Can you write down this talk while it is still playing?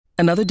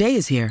Another day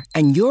is here,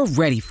 and you're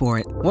ready for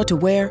it. What to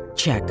wear?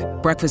 Check.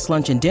 Breakfast,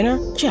 lunch, and dinner?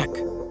 Check.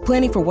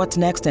 Planning for what's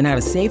next and how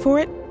to save for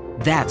it?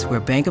 That's where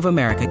Bank of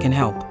America can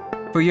help.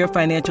 For your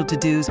financial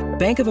to-dos,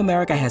 Bank of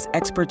America has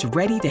experts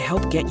ready to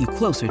help get you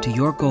closer to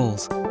your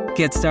goals.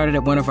 Get started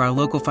at one of our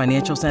local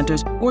financial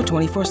centers or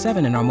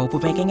 24/7 in our mobile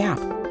banking app.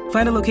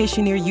 Find a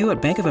location near you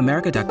at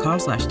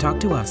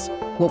bankofamerica.com/talktous.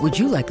 What would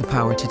you like the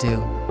power to do?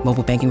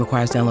 Mobile banking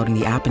requires downloading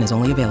the app and is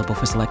only available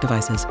for select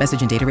devices.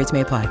 Message and data rates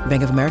may apply.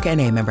 Bank of America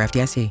N.A., member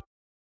FDIC.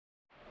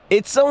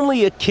 It's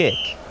only a kick,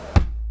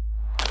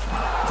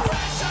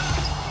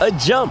 a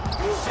jump,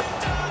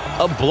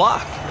 a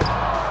block.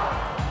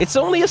 It's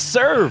only a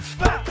serve.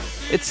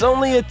 It's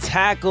only a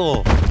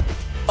tackle,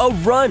 a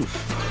run.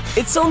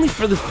 It's only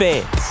for the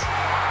fans.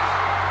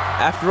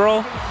 After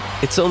all,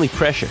 it's only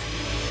pressure.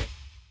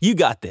 You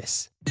got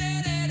this.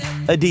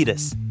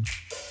 Adidas.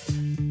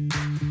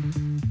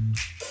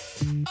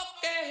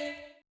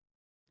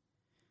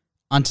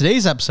 On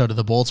today's episode of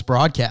the Bolts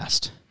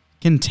broadcast,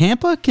 can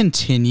Tampa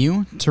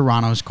continue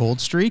Toronto's cold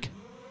streak?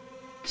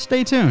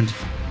 Stay tuned.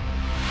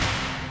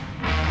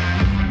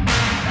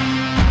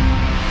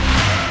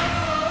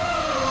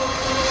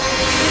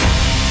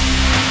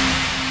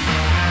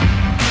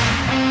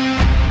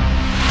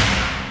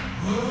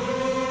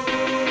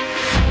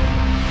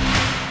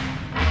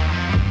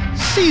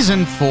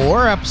 Season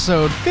 4,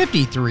 episode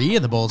 53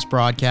 of the Bolts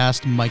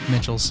broadcast. Mike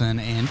Mitchelson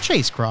and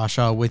Chase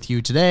Crawshaw with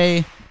you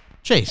today.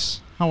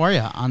 Chase, how are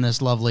you on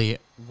this lovely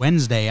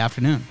Wednesday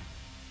afternoon?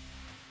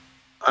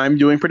 I'm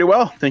doing pretty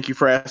well. Thank you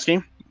for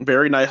asking.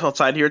 Very nice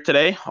outside here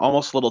today.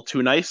 Almost a little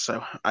too nice.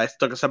 So I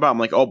took a step out. I'm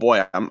like, oh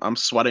boy, I'm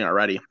sweating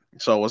already.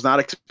 So I was not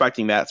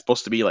expecting that. It's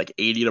supposed to be like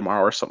 80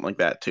 tomorrow or something like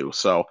that too.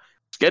 So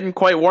it's getting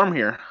quite warm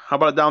here. How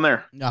about it down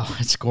there? Oh,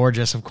 it's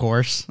gorgeous, of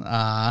course.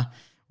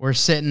 We're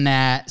sitting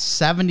at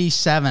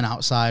 77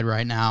 outside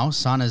right now.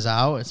 Sun is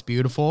out. It's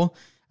beautiful.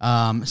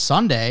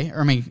 Saturday,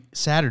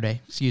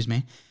 excuse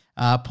me.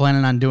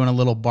 Planning on doing a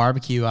little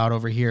barbecue out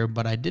over here,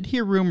 but I did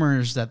hear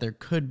rumors that there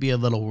could be a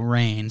little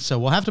rain, so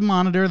we'll have to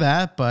monitor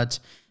that. But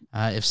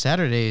if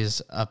Saturday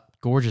is a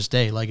gorgeous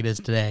day like it is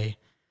today,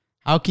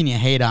 how can you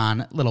hate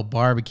on little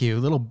barbecue,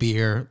 little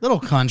beer, little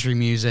country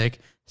music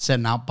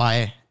sitting out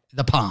by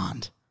the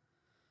pond?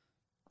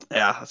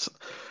 Yeah,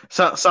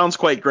 sounds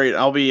quite great.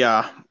 I'll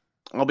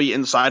be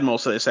inside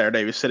most of the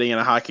Saturday. Be sitting in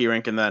a hockey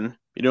rink and then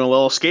you're doing a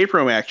little escape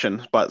room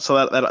action, but so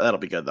that'll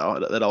be good though.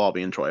 That'll all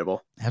be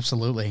enjoyable.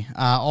 Absolutely.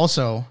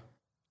 Also,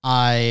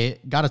 I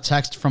got a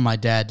text from my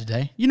dad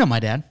today. You know my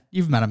dad.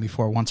 You've met him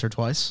before once or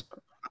twice.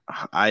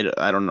 I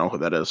don't know who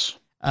that is.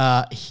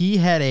 He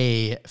had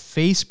a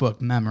Facebook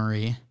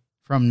memory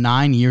from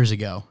 9 years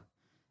ago,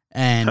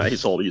 and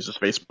he's old. He uses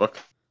Facebook.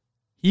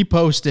 He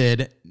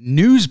posted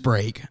news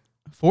break: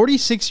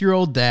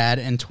 46-year-old dad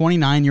and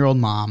 29-year-old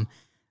mom.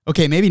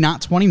 Okay, maybe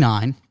not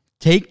 29.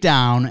 Take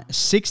down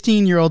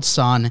 16-year-old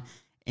son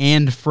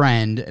and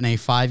friend in a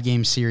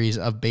 5-game series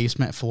of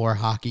basement floor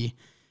hockey.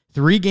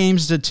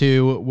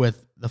 3-2,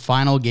 with the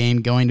final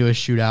game going to a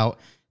shootout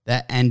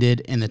that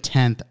ended in the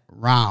 10th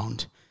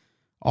round.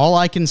 All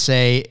I can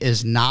say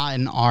is not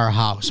in our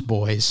house,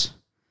 boys.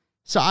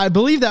 So I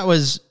believe that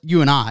was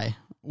you and I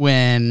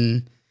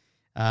when,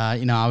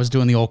 I was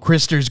doing the old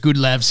Christers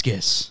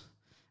Gudlevskis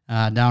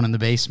down in the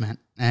basement.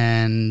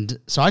 And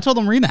so I told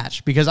him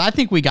rematch because I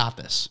think we got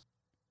this.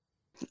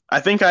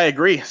 I think I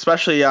agree,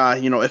 especially,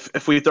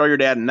 if we throw your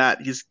dad in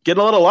net, he's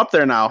getting a little up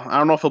there now. I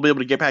don't know if he'll be able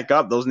to get back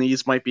up. Those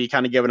knees might be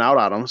kind of giving out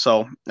on him.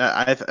 So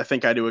I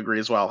think I do agree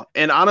as well.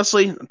 And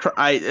honestly,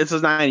 this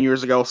is 9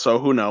 years ago, so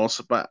who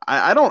knows? But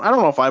I don't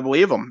know if I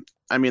believe him.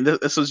 I mean,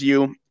 this is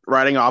you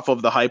riding off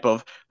of the hype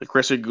of the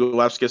Chris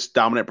Gulevskis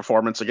dominant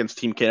performance against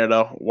Team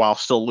Canada while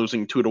still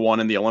losing 2-1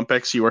 in the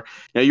Olympics. You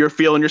were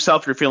feeling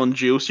yourself. You're feeling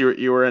juice.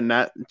 You were in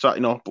net,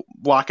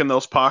 blocking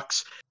those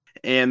pucks.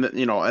 And,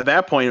 at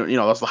that point,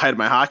 that was the height of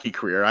my hockey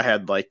career. I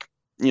had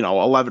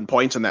 11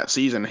 points in that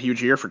season, a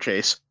huge year for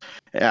Chase.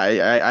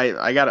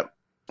 I got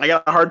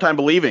a hard time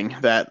believing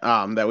that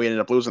we ended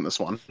up losing this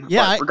one.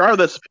 Yeah. But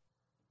regardless,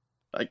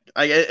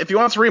 if he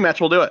wants a rematch,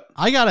 we'll do it.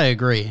 I got to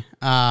agree.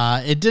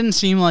 It didn't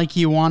seem like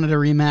he wanted a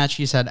rematch.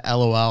 He said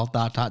LOL ...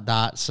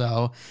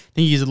 So I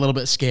think he's a little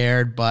bit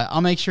scared, but I'll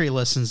make sure he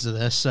listens to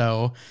this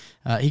so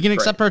he can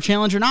accept our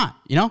challenge or not.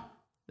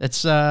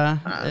 It's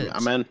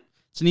I'm in.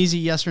 It's an easy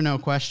yes or no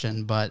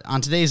question, but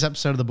on today's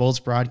episode of the Bolts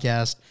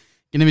broadcast,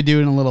 going to be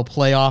doing a little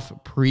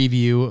playoff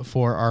preview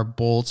for our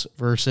Bolts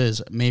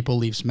versus Maple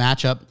Leafs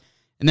matchup.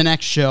 In the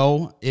next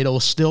show, it'll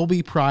still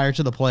be prior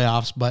to the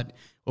playoffs, but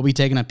we'll be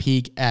taking a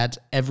peek at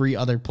every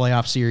other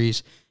playoff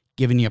series,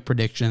 giving you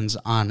predictions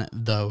on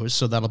those.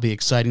 So that'll be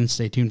exciting.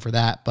 Stay tuned for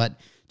that. But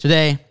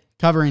today,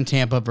 covering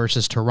Tampa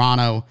versus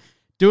Toronto,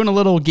 doing a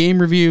little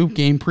game review,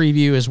 game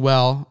preview as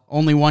well.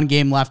 Only one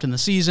game left in the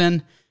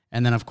season.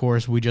 And then, of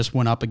course, we just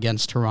went up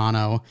against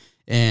Toronto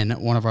in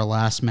one of our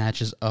last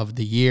matches of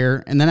the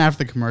year. And then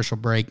after the commercial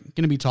break,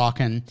 going to be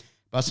talking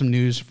about some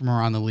news from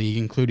around the league,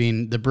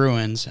 including the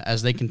Bruins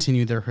as they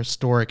continue their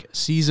historic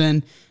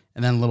season,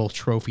 and then a little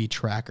trophy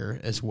tracker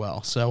as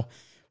well. So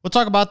we'll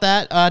talk about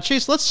that.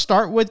 Chase, let's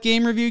start with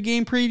game review,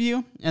 game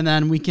preview, and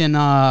then we can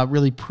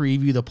really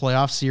preview the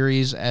playoff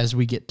series as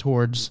we get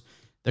towards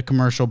the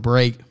commercial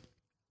break.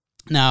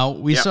 Now,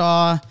 we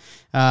saw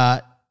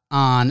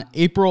on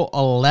April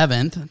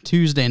 11th,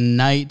 Tuesday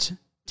night,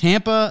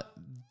 Tampa,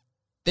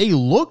 they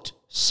looked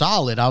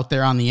solid out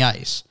there on the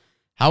ice.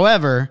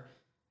 However,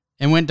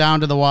 it went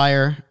down to the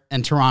wire,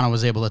 and Toronto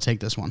was able to take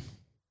this one.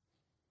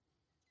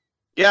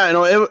 Yeah,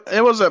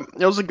 it was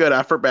a good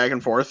effort back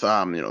and forth.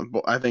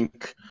 I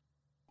think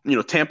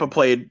Tampa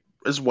played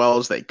as well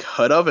as they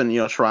could have, and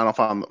Toronto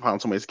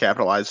found some ways to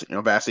capitalize.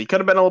 Vasi could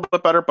have been a little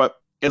bit better, but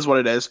is what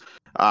it is.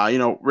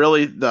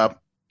 Really the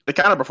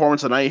kind of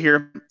performance tonight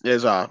here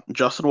is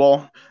Justin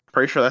Wall.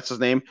 Pretty sure that's his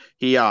name.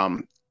 He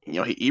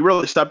he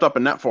really stepped up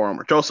in net for him,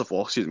 or Joseph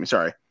Wall, excuse me,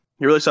 sorry.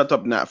 He really stepped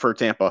up in net for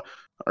Tampa,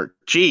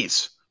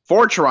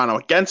 for Toronto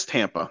against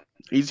Tampa.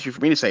 Easy for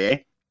me to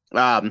say,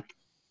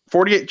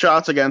 48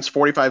 shots against,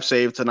 45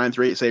 saves, to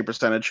 938 save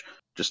percentage.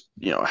 Just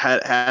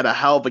had a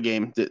hell of a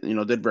game.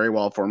 Did very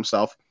well for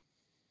himself,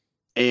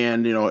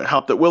 and it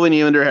helped that Willie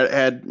Nylander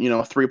had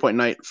 3-point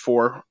night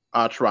for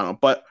Toronto.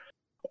 But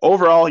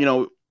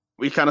overall,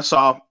 we kind of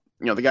saw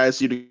the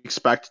guys you'd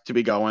expect to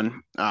be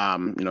going.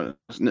 No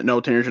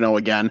Tangino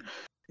again.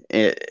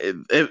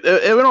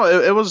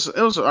 It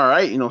was all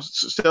right.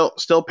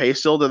 Still pace,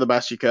 still did the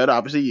best you could.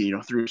 Obviously,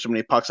 threw so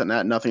many pucks at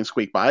net, nothing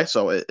squeaked by.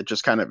 So it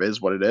just kind of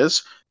is what it is.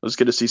 It was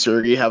good to see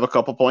Sergei have a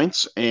couple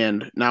points,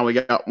 and now we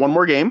got one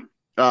more game.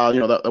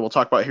 That we'll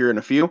talk about here in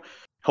a few.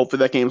 Hopefully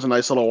that game's a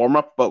nice little warm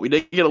up. But we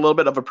did get a little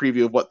bit of a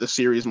preview of what the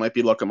series might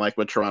be looking like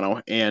with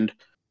Toronto, and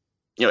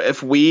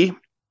if we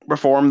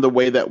perform the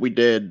way that we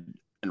did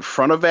in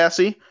front of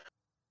Vasi,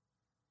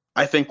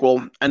 I think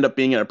we'll end up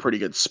being in a pretty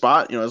good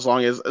spot. As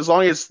long as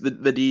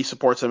the D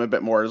supports him a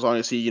bit more, as long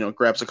as he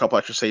grabs a couple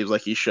extra saves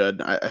like he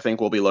should, I think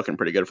we'll be looking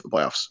pretty good for the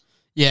playoffs.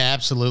 Yeah,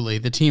 absolutely.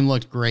 The team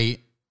looked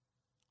great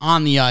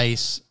on the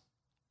ice.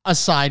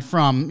 Aside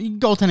from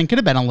goaltending, could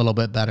have been a little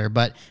bit better,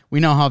 but we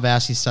know how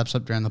Vasi steps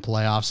up during the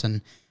playoffs,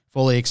 and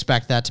fully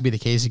expect that to be the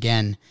case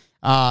again.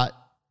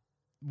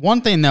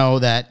 One thing though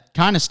that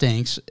kind of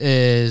stinks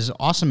is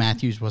Austin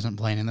Matthews wasn't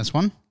playing in this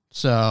one,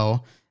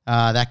 so.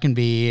 That can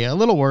be a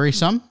little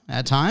worrisome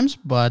at times,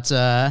 but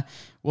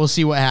we'll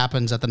see what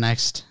happens at the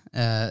next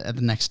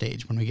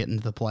stage when we get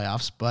into the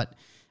playoffs. But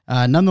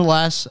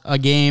nonetheless, a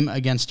game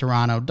against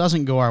Toronto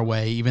doesn't go our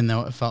way, even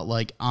though it felt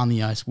like on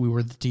the ice we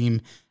were the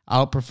team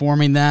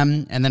outperforming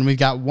them. And then we've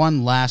got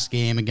one last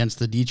game against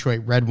the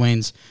Detroit Red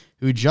Wings,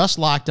 who just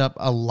locked up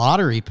a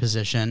lottery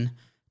position,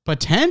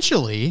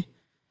 potentially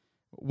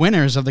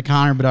winners of the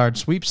Connor Bedard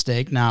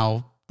sweepstake.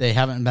 Now, they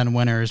haven't been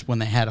winners when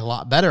they had a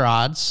lot better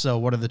odds. So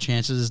what are the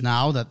chances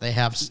now that they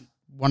have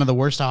one of the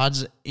worst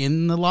odds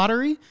in the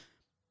lottery?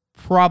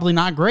 Probably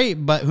not great,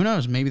 but who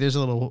knows? Maybe there's a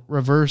little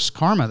reverse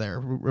karma there,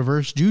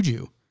 reverse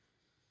juju.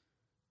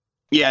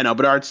 Yeah, no,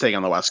 Bedard's staying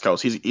on the West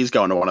Coast. He's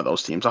going to one of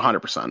those teams,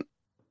 100%.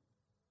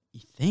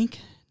 You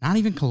think? Not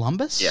even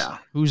Columbus? Yeah.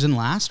 Who's in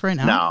last right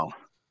now?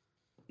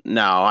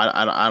 No,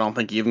 I don't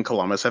think even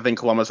Columbus. I think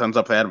Columbus ends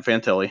up with Adam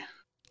Fantilli.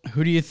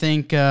 Who do you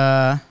think,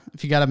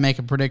 if you got to make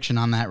a prediction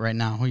on that right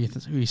now, who are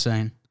you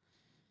saying?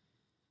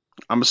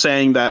 I'm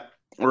saying that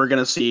we're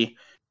going to see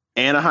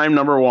Anaheim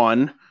number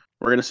 1,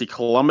 we're going to see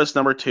Columbus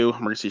number 2, and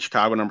we're going to see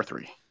Chicago number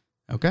 3.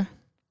 Okay,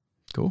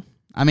 cool.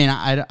 I mean,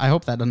 I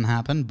hope that doesn't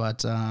happen,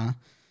 but that'd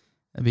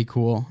be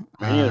cool.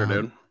 Me neither,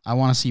 dude. I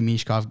want to see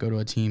Mishkov go to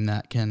a team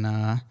that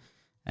can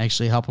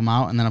actually help him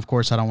out, and then, of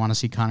course, I don't want to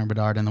see Connor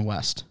Bedard in the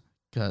West.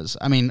 Because,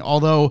 I mean,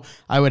 although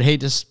I would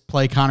hate to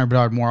play Connor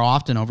Bedard more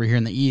often over here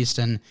in the East,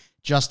 and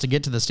just to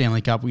get to the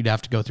Stanley Cup, we'd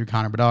have to go through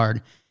Connor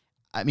Bedard.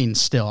 I mean,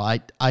 still,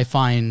 I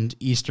find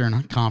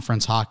Eastern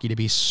Conference hockey to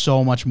be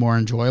so much more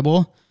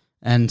enjoyable,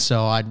 and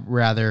so I'd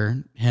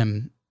rather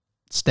him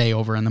stay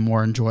over in the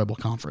more enjoyable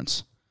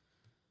conference.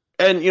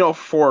 And,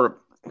 for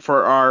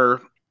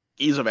our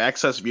ease of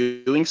access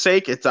viewing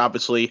sake, it's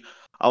obviously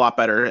a lot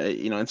better,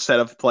 instead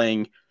of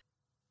playing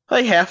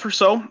like half or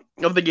so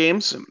of the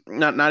games,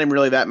 not even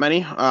really that many.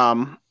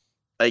 In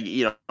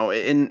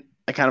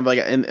kind of like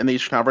in the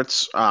Eastern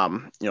Conference,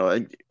 or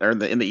in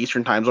the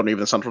Eastern time zone, or even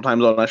the Central time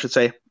zone, I should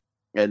say,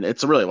 and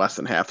it's really less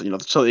than half.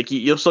 So like,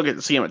 you'll still get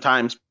to see them at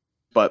times,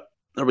 but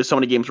there'll be so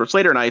many games where it's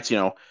later nights.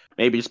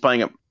 Maybe he's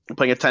playing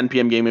a 10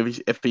 p.m. game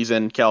if he's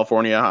in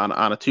California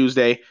on a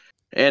Tuesday,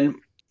 and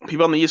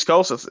people on the East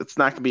Coast, it's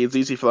not going to be as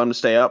easy for them to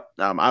stay up.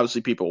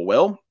 Obviously, people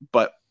will,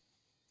 but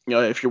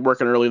if you're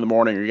working early in the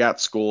morning or you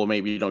got school,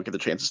 maybe you don't get the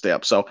chance to stay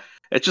up. So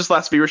it's just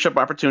less viewership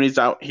opportunities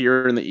out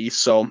here in the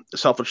East. So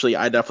selfishly,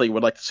 I definitely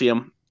would like to see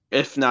him,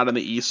 if not in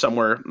the East,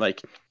 somewhere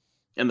like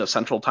in the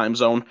Central time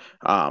zone.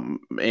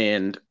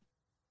 And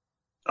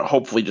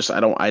hopefully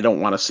I don't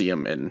want to see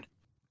him in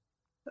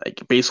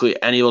like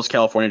basically any of those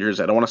California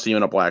jerseys. I don't want to see him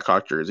in a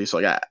Blackhawk jersey.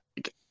 So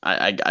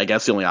I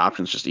guess the only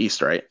option is just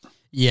East, right?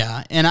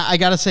 Yeah, and I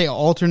got to say,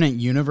 alternate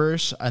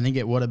universe, I think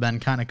it would have been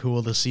kind of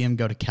cool to see him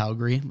go to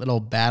Calgary. Little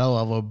Battle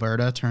of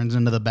Alberta turns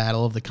into the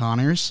Battle of the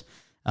Connors.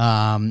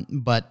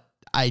 But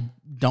I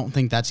don't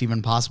think that's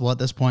even possible at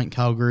this point.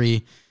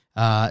 Calgary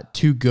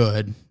too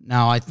good.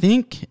 Now, I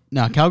think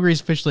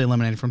Calgary's officially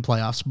eliminated from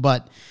playoffs,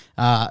 but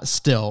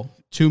still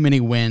too many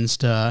wins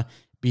to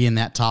be in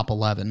that top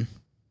 11.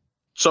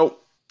 So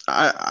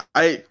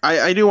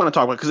I do want to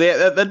talk about, because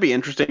that'd be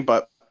interesting,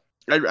 but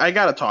I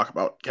got to talk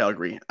about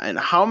Calgary. And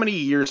how many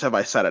years have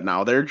I said it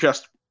now?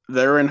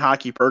 They're in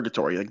hockey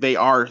purgatory. Like, they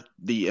are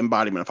the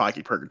embodiment of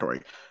hockey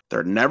purgatory.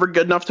 They're never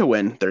good enough to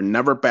win. They're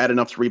never bad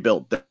enough to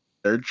rebuild.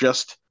 They're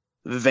just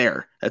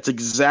there. That's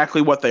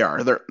exactly what they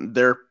are.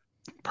 They're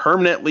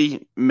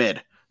permanently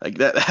mid. Like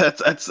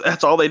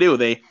that's all they do.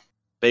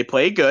 They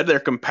play good. They're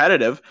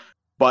competitive,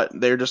 but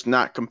they're just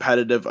not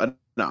competitive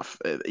enough.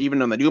 Even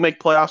when they do make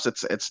playoffs,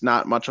 it's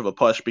not much of a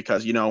push,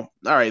 because, all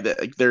right,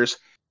 there's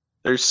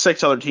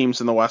 6 other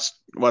teams in the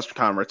Western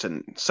Conference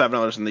and 7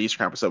 others in the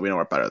Eastern Conference that we know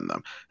are better than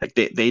them. Like,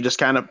 they just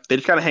kind of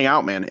hang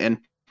out, man, and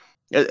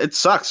it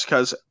sucks,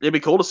 because it'd be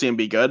cool to see them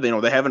be good.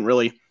 They haven't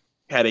really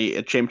had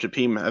a championship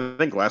team. I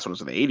think the last one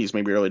was in the 80s,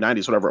 maybe early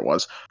 90s, whatever it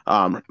was.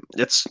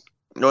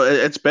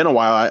 It's been a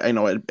while. I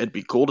know it'd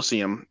be cool to see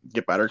them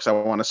get better, because I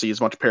want to see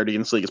as much parity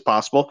in this league as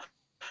possible,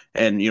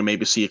 and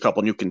maybe see a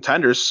couple new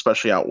contenders,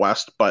 especially out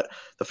west. But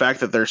the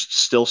fact that they're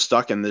still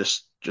stuck in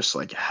this just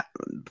like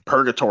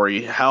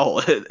purgatory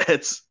hell,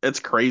 it's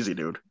crazy,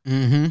 dude.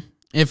 Mm-hmm.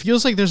 It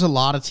feels like there's a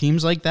lot of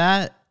teams like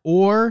that,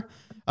 or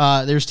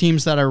there's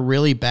teams that are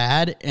really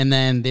bad, and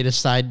then they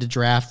decide to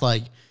draft,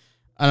 like,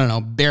 I don't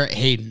know, Barrett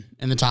Hayden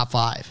in the top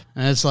 5,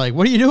 and it's like,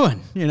 what are you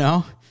doing?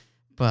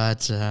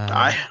 But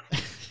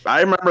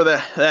I remember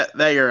that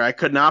year. I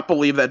could not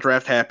believe that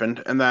draft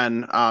happened. And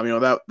then,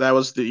 that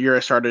was the year I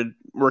started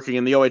working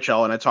in the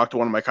OHL, and I talked to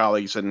one of my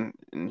colleagues, and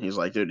he's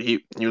like, dude,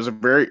 he was a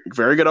very,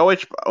 very good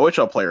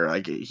OHL player.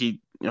 Like,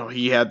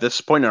 he had this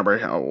point number.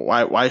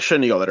 Why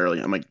shouldn't he go that early?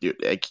 I'm like, dude,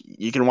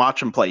 you can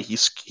watch him play. He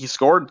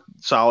scored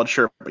solid,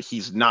 sure, but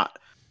he's not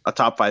a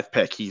top 5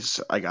 pick. He's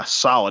like a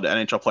solid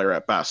NHL player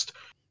at best.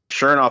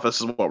 Sure enough, this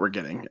is what we're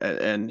getting,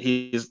 and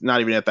he's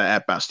not even at that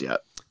at best yet.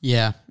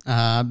 Yeah,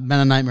 been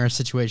a nightmare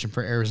situation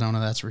for Arizona,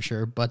 that's for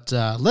sure. But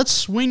let's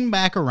swing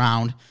back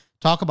around,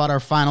 talk about our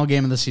final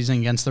game of the season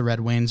against the Red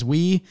Wings.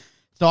 We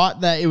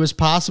thought that it was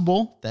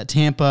possible that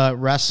Tampa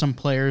rest some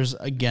players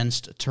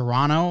against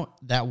Toronto.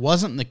 That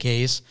wasn't the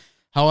case.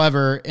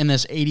 However, in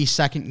this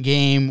 82nd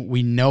game,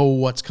 we know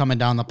what's coming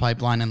down the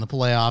pipeline in the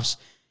playoffs.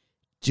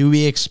 Do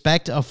we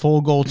expect a full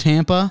goal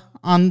Tampa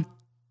on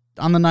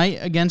the night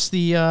against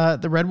the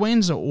Red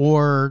Wings,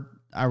 or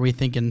are we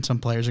thinking some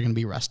players are going to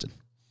be rested?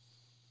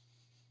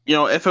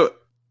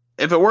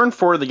 If it weren't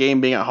for the game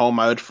being at home,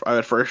 I would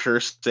for sure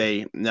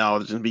say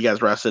no, just be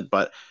guys rested.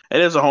 But it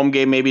is a home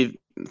game, maybe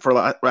for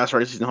last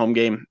regular season home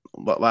game,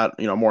 let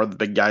more of the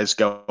big guys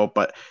go.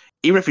 But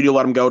even if you do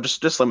let them go,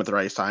 just limit the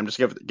ice time. Just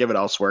give it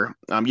elsewhere.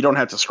 You don't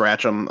have to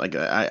scratch them. Like,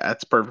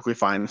 that's perfectly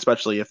fine,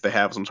 especially if they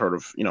have some sort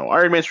of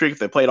Iron Man streak, if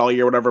they played all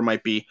year, whatever it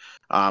might be.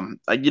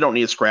 You don't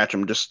need to scratch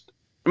them. Just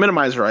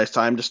minimize their ice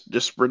time.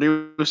 Just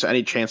reduce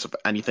any chance of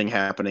anything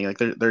happening. Like,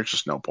 there's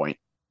just no point.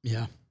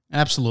 Yeah,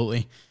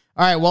 absolutely.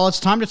 All right, well, it's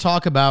time to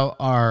talk about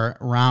our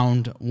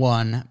round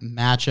 1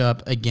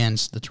 matchup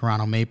against the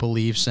Toronto Maple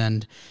Leafs.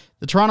 And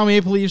the Toronto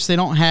Maple Leafs, they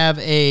don't have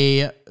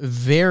a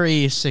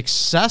very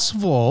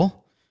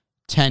successful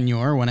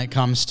tenure when it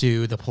comes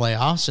to the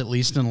playoffs, at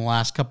least in the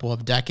last couple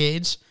of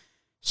decades.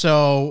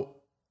 So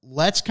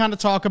let's kind of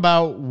talk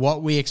about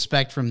what we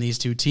expect from these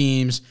two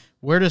teams.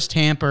 Where does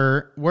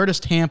Tampa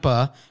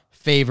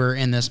favor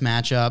in this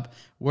matchup?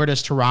 Where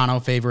does Toronto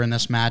favor in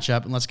this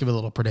matchup? And let's give a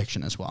little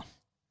prediction as well.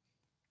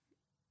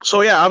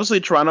 So, yeah,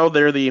 obviously Toronto,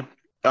 they're the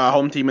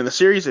home team in the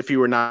series. If you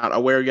were not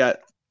aware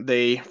yet,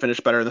 they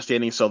finished better in the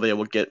standings, so they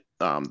will get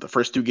the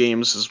first 2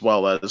 games as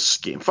well as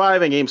Game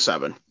 5 and Game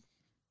 7.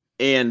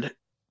 And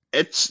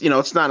it's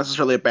not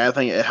necessarily a bad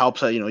thing. It helps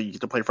that, you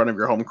get to play in front of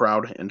your home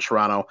crowd in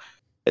Toronto.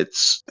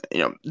 It's,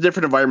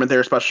 different environment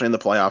there, especially in the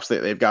playoffs.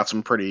 They've got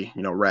some pretty,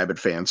 rabid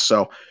fans.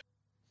 So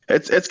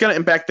it's going to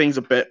impact things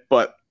a bit,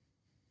 but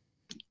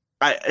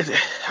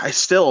I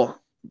still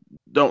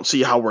don't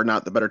see how we're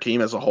not the better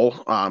team as a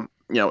whole.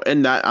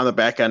 And that on the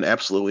back end,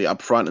 absolutely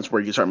up front is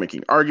where you start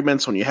making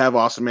arguments when you have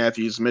Austin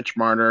Matthews, Mitch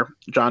Marner,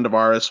 John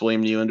Tavares,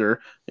 William Nylander,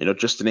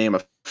 just to name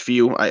a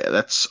few.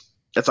 That's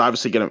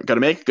obviously going to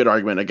make a good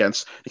argument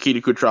against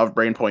Nikita Kucherov,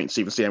 Brain Point, and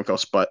Steven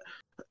Stamkos. But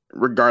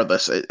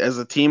regardless, as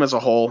a team as a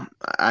whole,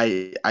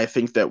 I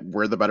think that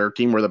we're the better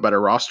team. We're the better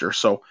roster.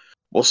 So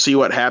we'll see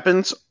what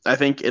happens. I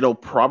think it'll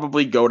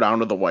probably go down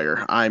to the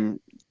wire.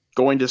 I'm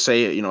going to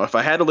say, if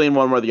I had to lean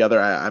one way or the other,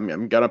 I'm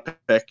going to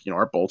pick,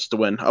 our Bolts to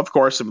win. Of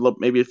course,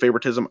 maybe a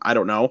favoritism, I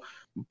don't know.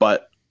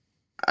 But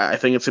I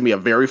think it's going to be a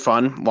very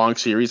fun, long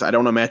series. I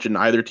don't imagine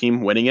either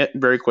team winning it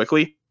very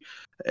quickly.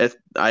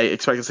 I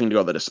expect this thing to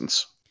go the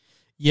distance.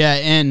 Yeah,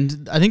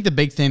 and I think the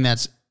big thing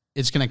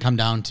it's going to come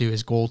down to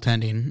is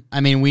goaltending.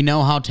 I mean, we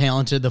know how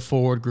talented the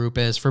forward group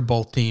is for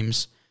both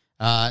teams.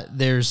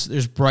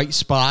 There's bright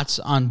spots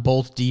on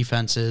both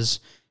defenses.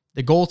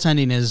 The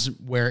goaltending is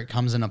where it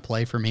comes into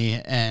play for me,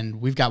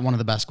 and we've got one of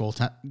the best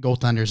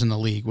goaltenders in the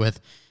league with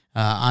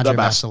Andrei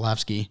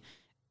Vasilevsky.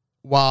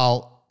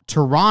 While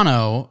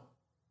Toronto,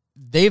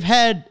 they've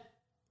had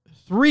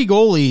 3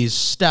 goalies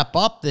step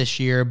up this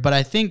year, but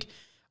I think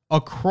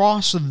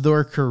across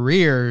their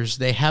careers,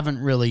 they haven't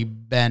really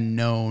been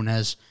known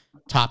as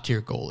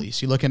top-tier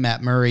goalies. You look at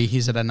Matt Murray,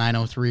 he's at a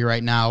 903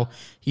 right now.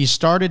 He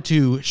started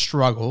to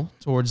struggle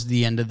towards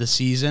the end of the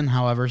season,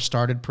 however,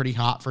 started pretty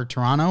hot for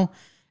Toronto.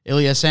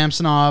 Ilya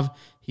Samsonov,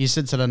 he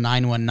sits at a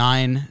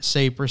 919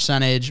 save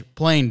percentage,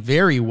 playing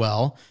very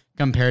well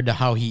compared to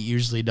how he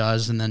usually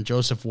does. And then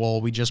Joseph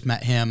Woll, we just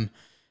met him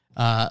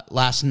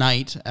last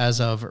night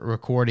as of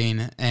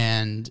recording,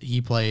 and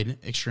he played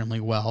extremely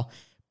well.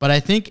 But I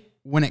think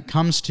when it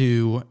comes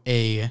to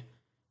a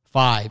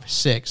 5,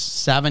 6,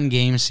 7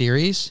 game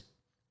series,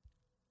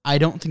 I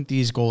don't think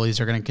these goalies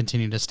are going to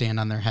continue to stand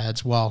on their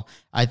heads. Well,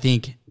 I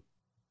think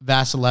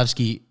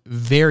Vasilevsky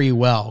very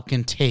well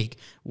can take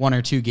 1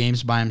 or 2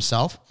 games by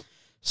himself.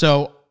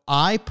 So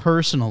I'm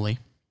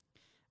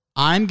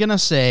going to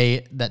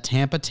say that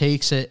Tampa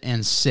takes it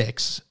in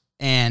 6.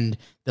 And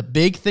the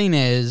big thing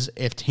is,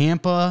 if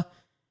Tampa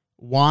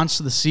wants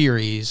the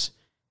series,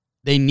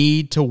 they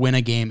need to win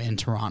a game in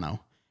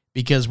Toronto.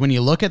 Because when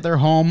you look at their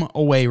home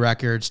away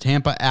records,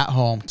 Tampa at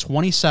home,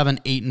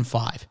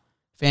 27-8-5.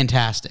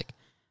 Fantastic.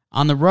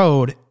 On the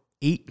road,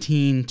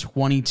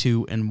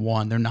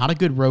 18-22-1. They're not a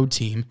good road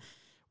team.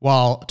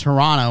 While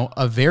Toronto,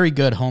 a very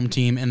good home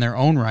team in their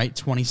own right,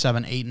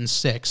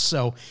 27-8-6.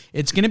 So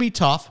it's going to be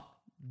tough.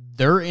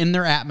 They're in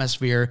their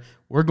atmosphere.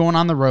 We're going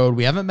on the road.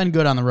 We haven't been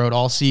good on the road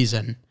all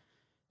season.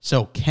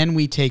 So can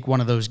we take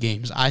one of those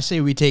games? I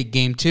say we take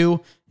game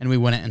 2 and we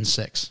win it in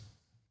 6.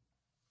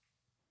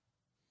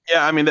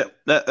 Yeah, I mean,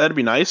 that'd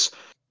be nice,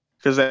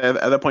 because at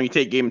that point you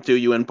take game 2,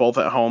 you win both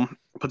at home,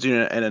 puts you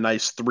in a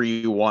nice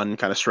 3-1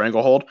 kind of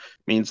stranglehold,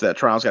 means that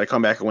Toronto's got to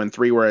come back and win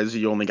 3, whereas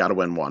you only got to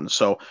win 1.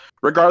 So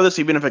regardless,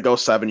 even if it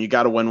goes 7, you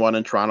got to win 1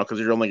 in Toronto, because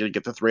you're only going to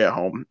get the 3 at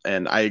home.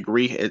 And I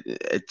agree,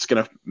 it's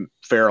going to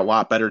fare a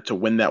lot better to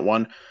win that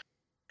 1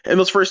 in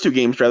those first 2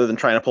 games rather than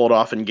trying to pull it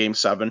off in game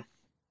 7.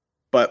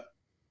 But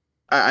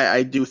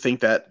I do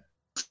think that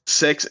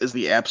 6 is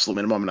the absolute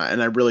minimum,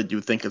 and I really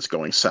do think it's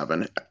going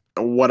 7.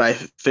 What I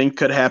think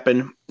could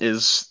happen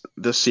is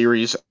the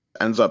series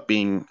ends up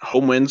being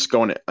home wins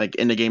going like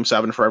into game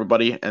 7 for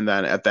everybody. And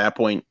then at that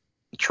point,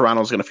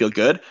 Toronto's going to feel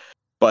good,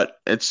 but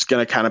it's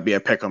going to kind of be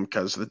a pick 'em,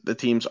 because the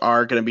teams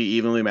are going to be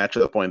evenly matched at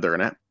the point they're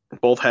going to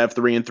both have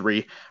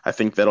 3-3. I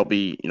think that'll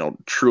be,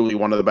 truly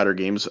one of the better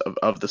games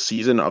of the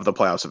season, of the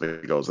playoffs, if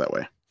it goes that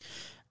way.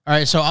 All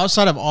right, so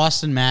outside of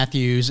Austin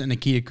Matthews and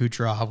Nikita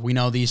Kucherov, we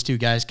know these 2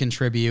 guys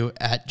contribute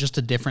at just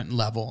a different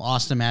level.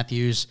 Austin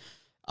Matthews,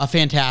 a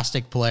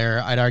fantastic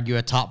player. I'd argue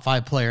a top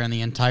 5 player in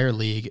the entire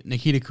league.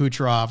 Nikita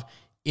Kucherov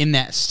in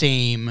that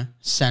same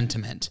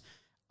sentiment.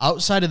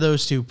 Outside of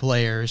those 2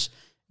 players,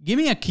 give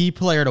me a key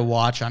player to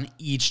watch on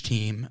each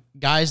team,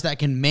 guys that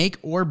can make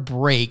or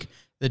break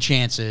the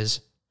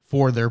chances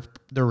for their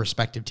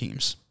respective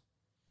teams.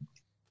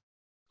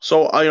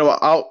 So,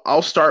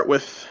 I'll start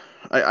with,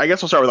 I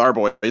guess I'll start with our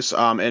boys.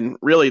 And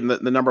really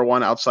the number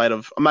one outside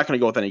of, I'm not going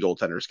to go with any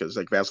goaltenders, because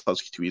like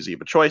Vasilevsky's too easy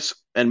of a choice,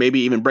 and maybe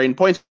even Braden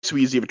Point's too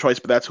easy of a choice,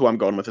 but that's who I'm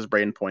going with, is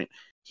Braden Point.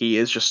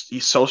 He's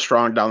so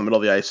strong down the middle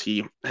of the ice.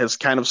 He has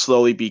kind of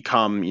slowly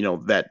become,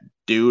 that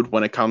dude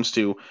when it comes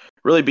to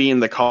really being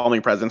the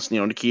calming presence.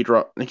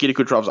 Nikita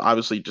Kucherov's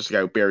obviously just a guy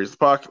who buries the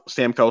puck.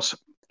 Stamkos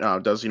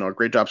does, a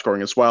great job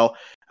scoring as well,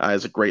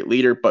 is a great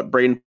leader, but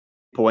Braden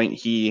Point,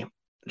 he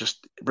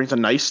just brings a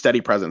nice steady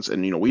presence.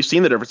 And, we've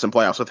seen the difference in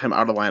playoffs with him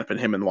out of the lineup and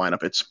him in the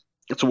lineup. It's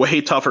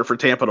way tougher for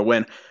Tampa to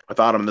win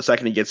without him. The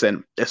second he gets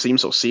in, it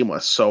seems so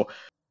seamless. So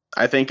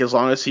I think as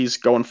long as he's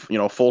going,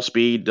 full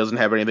speed, doesn't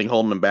have anything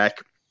holding him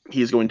back,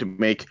 he's going to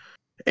make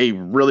a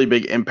really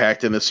big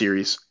impact in the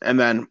series. And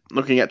then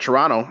looking at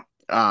Toronto,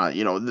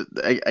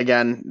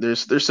 again,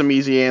 there's some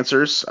easy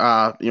answers.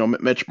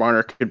 Mitch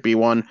Marner could be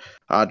one.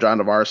 John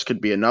Tavares could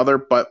be another.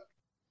 But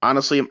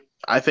honestly,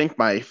 I think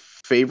my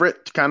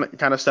favorite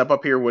kind of step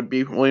up here would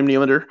be William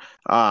Nylander.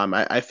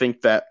 I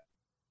think that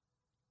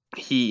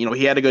he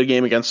had a good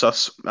game against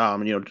us,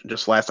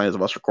 just last night as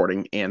of us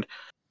recording, and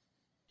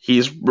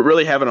he's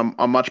really having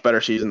a much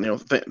better season.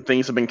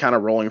 Things have been kind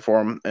of rolling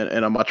for him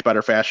in a much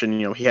better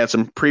fashion. He had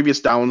some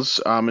previous downs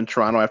in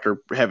Toronto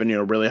after having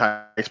really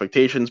high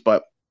expectations,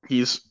 but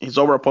he's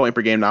over a point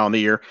per game now in the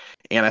year,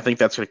 and I think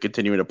that's going to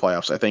continue into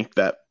playoffs. I think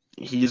that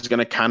he's going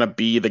to kind of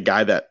be the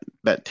guy that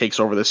takes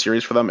over this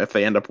series for them if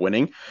they end up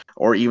winning,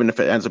 or even if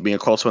it ends up being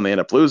close when they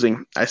end up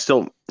losing. I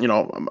still,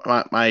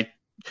 my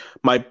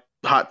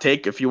hot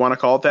take, if you want to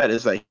call it that,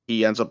 is that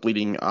he ends up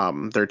leading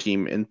their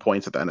team in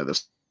points at the end of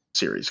this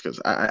series,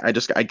 because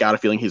I got a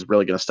feeling he's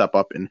really going to step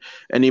up and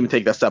even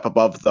take that step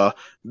above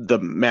the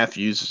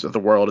Matthews of the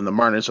world and the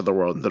Marners of the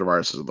world and the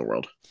Tavares of the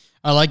world.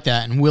 I like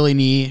that. And Willie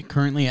Nee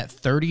currently at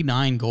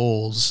 39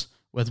 goals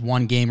with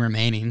 1 game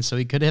remaining, so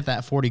he could hit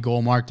that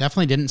 40-goal mark.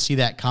 Definitely didn't see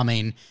that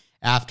coming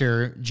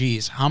after,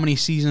 how many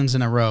seasons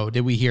in a row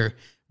did we hear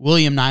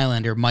William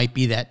Nylander might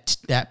be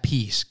that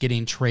piece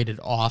getting traded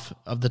off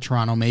of the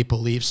Toronto Maple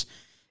Leafs?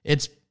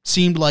 It's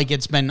seemed like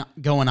it's been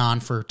going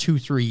on for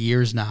 2-3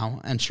 years now,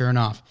 and sure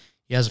enough,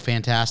 he has a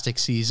fantastic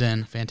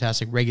season,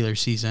 fantastic regular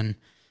season,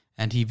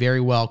 and he very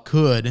well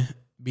could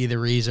be the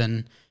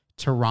reason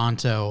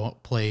Toronto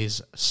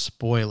plays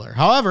spoiler.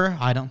 However,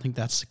 I don't think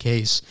that's the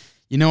case.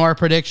 You know our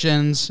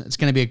predictions. It's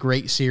going to be a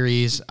great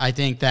series. I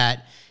think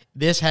that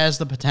this has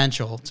the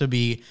potential to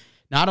be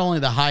not only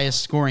the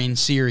highest scoring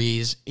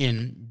series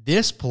in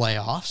this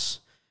playoffs,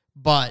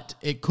 but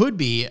it could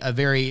be a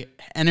very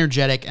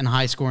energetic and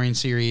high scoring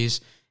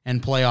series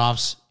and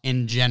playoffs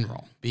in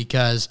general.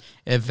 Because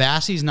if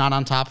Vassey's not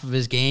on top of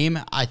his game,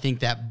 I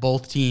think that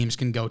both teams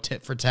can go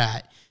tit for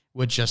tat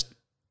with just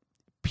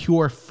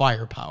pure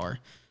firepower.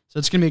 So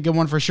it's going to be a good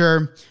one for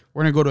sure.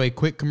 We're going to go to a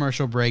quick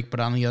commercial break, but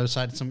on the other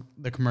side of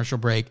the commercial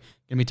break, going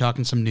to be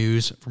talking some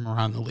news from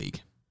around the league.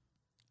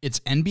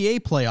 It's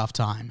NBA playoff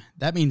time.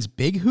 That means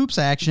big hoops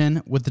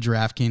action with the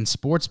DraftKings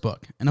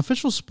Sportsbook, an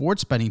official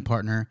sports betting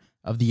partner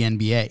of the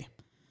NBA.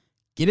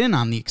 Get in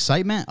on the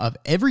excitement of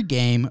every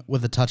game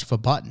with a touch of a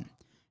button.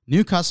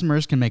 New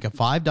customers can make a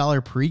 $5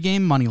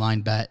 pregame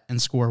moneyline bet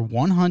and score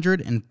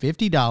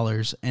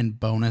 $150 in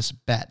bonus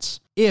bets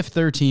if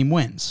their team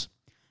wins.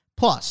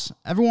 Plus,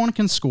 everyone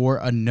can score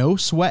a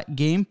no-sweat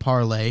game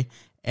parlay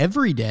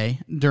every day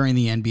during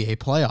the NBA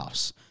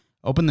playoffs.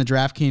 Open the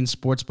DraftKings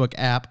Sportsbook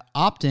app,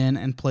 opt in,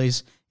 and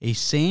place a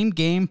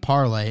same-game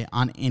parlay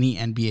on any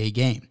NBA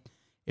game.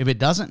 If it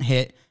doesn't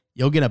hit,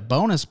 you'll get a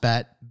bonus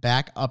bet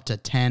back up to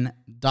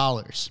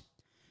 $10.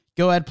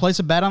 Go ahead, place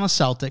a bet on the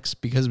Celtics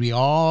because we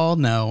all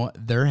know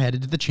they're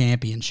headed to the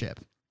championship.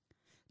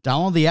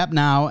 Download the app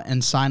now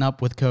and sign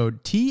up with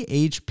code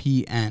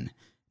THPN.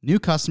 New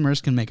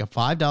customers can make a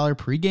 $5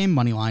 pregame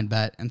moneyline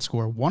bet and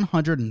score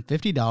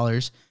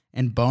 $150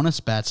 in bonus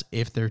bets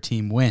if their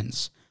team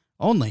wins.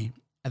 Only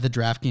at the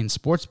DraftKings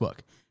Sportsbook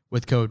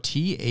with code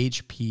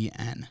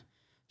THPN.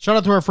 Shout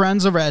out to our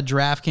friends over at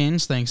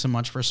DraftKings. Thanks so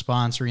much for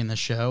sponsoring the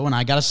show. And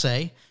I got to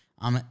say,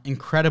 I'm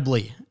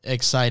incredibly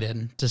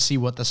excited to see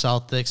what the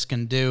Celtics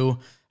can do.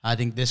 I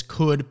think this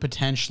could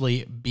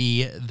potentially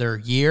be their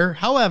year.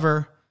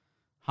 However,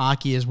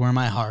 hockey is where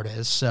my heart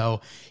is. So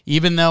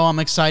even though I'm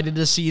excited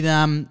to see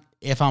them,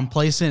 if I'm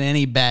placing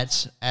any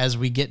bets as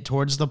we get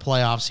towards the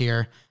playoffs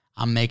here,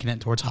 I'm making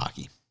it towards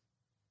hockey.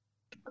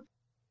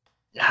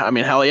 Yeah, I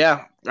mean, hell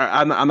yeah.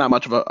 I'm not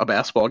much of a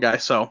basketball guy,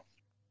 so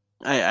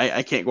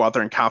I can't go out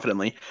there and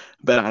confidently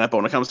bet on it. But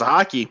when it comes to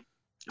hockey,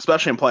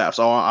 especially in playoffs,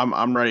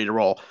 I'm ready to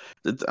roll.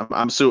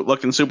 I'm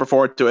looking super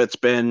forward to it. It's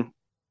been,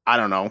 I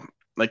don't know,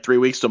 like 3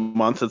 weeks to a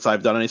month since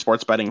I've done any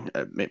sports betting,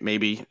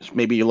 maybe a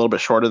little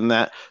bit shorter than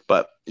that,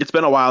 but it's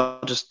been a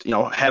while. Just,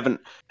 haven't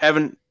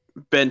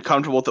been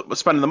comfortable with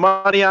spending the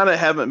money on it.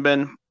 Haven't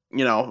been,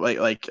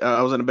 like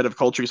I was in a bit of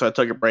culture, so I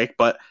took a break,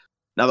 but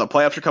now that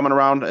playoffs are coming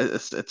around,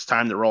 it's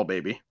time to roll,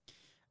 baby.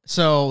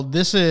 So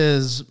this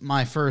is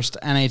my first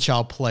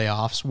NHL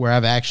playoffs where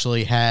I've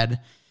actually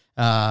had,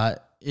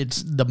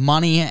 it's the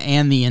money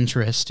and the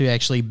interest to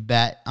actually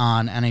bet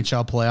on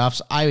NHL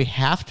playoffs. I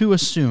have to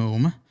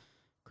assume,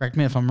 correct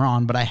me if I'm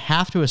wrong, but I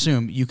have to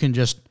assume you can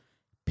just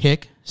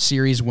pick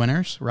series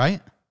winners,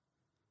 right?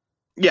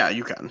 Yeah,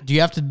 you can. Do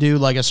you have to do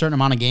like a certain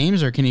amount of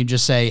games, or can you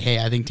just say, hey,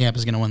 I think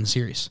Tampa's going to win the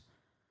series?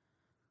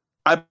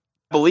 I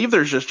believe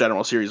there's just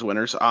general series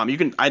winners. You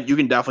can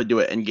definitely do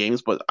it in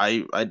games, but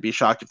I'd be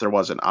shocked if there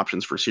wasn't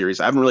options for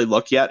series. I haven't really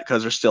looked yet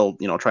because they're still,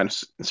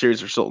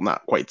 series are still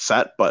not quite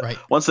set, but right.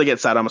 Once they get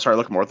set, I'm going to start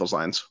looking more at those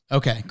lines.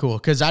 Okay, cool.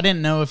 Because I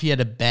didn't know if you had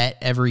to bet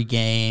every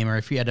game or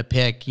if you had to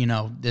pick,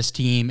 this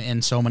team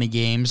in so many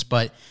games,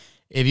 but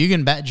if you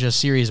can bet just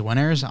series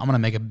winners, I'm going to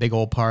make a big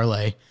old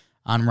parlay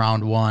on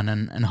round one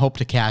and hope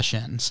to cash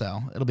in.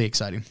 So it'll be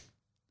exciting.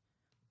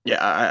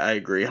 Yeah, I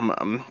agree.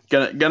 I'm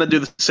gonna do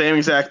the same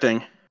exact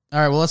thing. All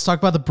right, well, let's talk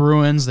about the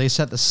Bruins. They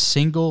set the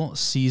single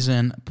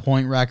season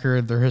point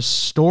record. Their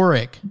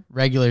historic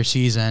regular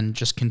season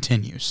just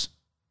continues.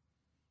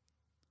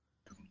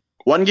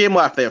 1 game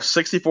left. They have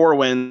 64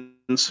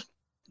 wins,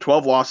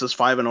 12 losses,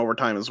 5 in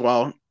overtime as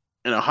well,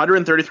 and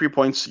 133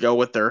 points to go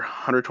with their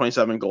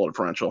 127 goal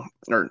differential.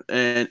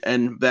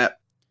 And that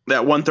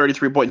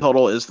 133 point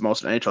total is the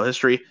most in NHL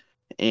history,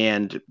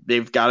 and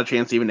they've got a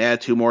chance to even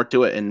add 2 more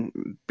to it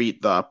and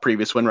beat the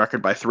previous win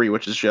record by 3,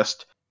 which is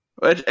just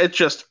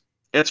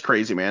it's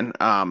crazy, man.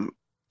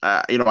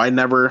 I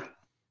never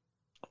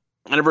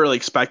really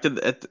expected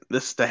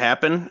this to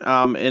happen.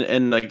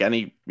 In like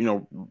any,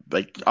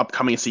 like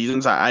upcoming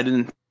seasons, I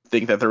didn't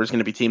think that there was going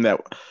to be a team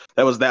that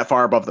was that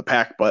far above the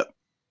pack, but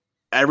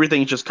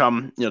everything's just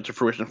come, to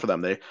fruition for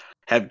them. They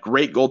have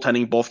great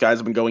goaltending. Both guys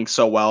have been going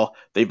so well.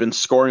 They've been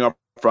scoring up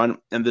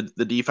front, and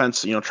the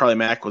defense, Charlie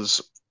Mack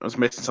was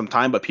missing some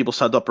time, but people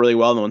set up really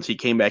well. And once he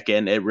came back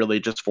in, it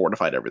really just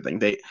fortified everything.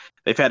 They've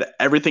had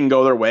everything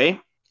go their way.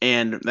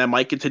 And that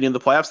might continue in the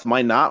playoffs. It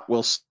might not.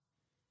 We'll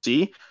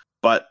see.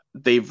 But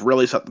they've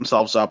really set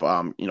themselves up,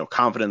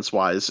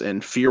 confidence-wise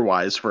and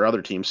fear-wise for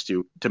other teams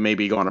to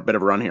maybe go on a bit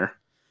of a run here.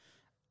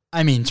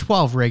 I mean,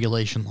 12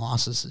 regulation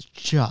losses is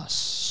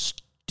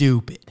just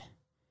stupid.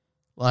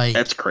 Like,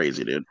 that's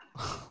crazy, dude.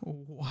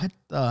 What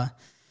the?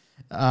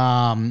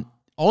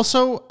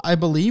 Also, I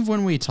believe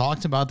when we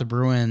talked about the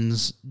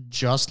Bruins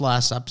just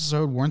last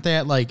episode, weren't they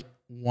at like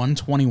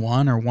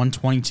 121 or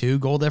 122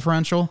 goal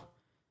differential?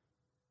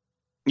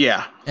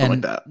 Yeah, something like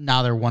and that.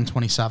 now they're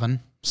 127.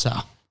 So,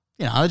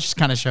 it just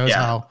kind of shows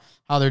how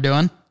they're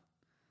doing.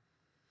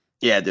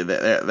 Yeah, dude,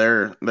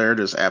 they're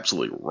just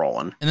absolutely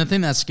rolling. And the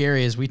thing that's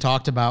scary is we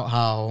talked about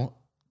how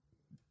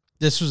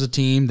this was a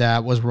team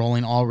that was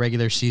rolling all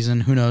regular season.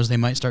 Who knows? They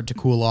might start to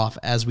cool off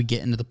as we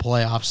get into the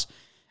playoffs.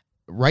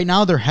 Right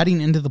now, they're heading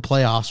into the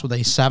playoffs with a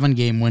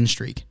 7-game win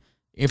streak.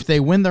 If they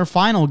win their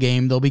final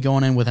game, they'll be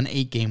going in with an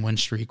 8-game win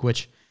streak,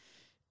 which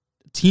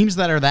teams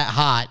that are that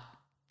hot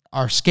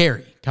are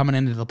scary coming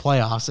into the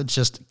playoffs. It's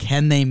just,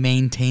 can they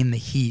maintain the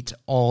heat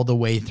all the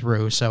way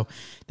through? So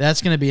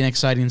that's going to be an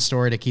exciting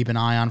story to keep an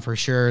eye on for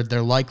sure.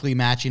 They're likely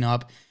matching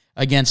up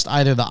against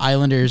either the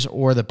Islanders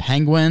or the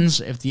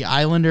Penguins. If the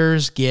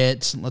Islanders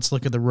get, let's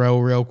look at the row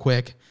real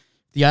quick.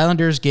 The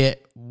Islanders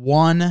get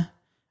one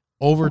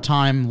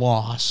overtime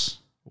loss,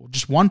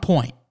 just 1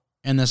 point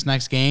in this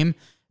next game,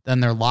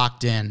 then they're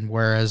locked in.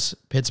 Whereas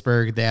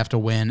Pittsburgh, they have to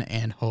win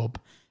and hope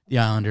the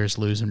Islanders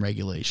lose in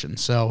regulation.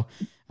 So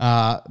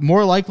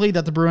more likely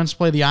that the Bruins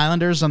play the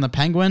Islanders than the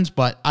Penguins,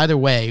 but either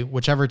way,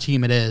 whichever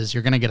team it is,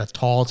 you're going to get a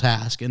tall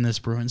task in this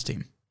Bruins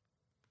team.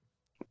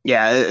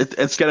 Yeah,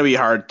 it's going to be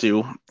hard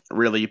to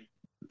really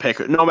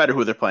pick, no matter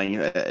who they're playing,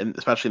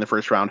 especially in the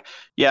first round.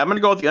 Yeah, I'm going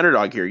to go with the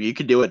underdog here. You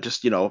could do it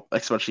just,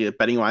 especially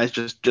betting wise,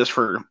 just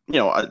for,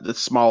 the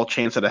small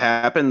chance that it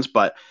happens,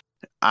 but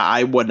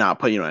I would not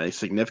put, any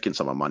significant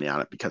sum of money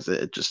on it because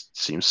it just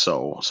seems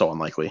so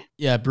unlikely.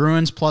 Yeah,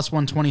 Bruins plus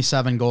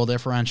 127 goal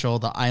differential,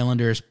 the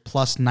Islanders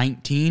plus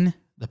 19,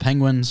 the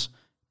Penguins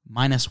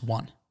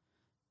 -1.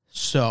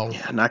 So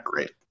yeah, not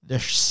great. Their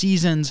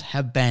seasons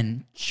have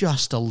been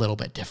just a little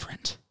bit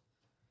different.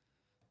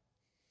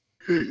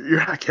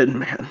 You're not kidding,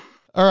 man.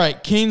 All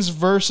right, Kings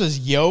versus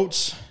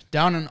Yotes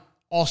down in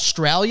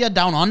Australia,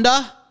 down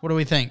under. What do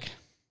we think?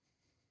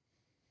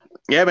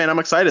 Yeah, man, I'm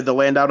excited. The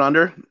land down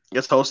under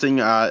is hosting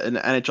an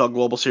NHL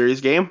Global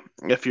Series game.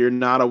 If you're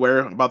not aware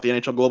about the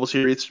NHL Global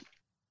Series,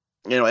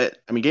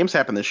 games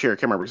happen this year. I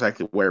can't remember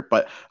exactly where,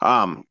 but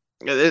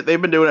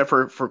they've been doing it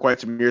for quite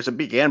some years. It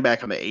began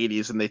back in the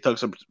 80s, and they took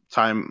some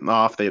time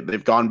off.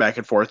 They've gone back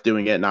and forth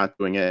doing it, not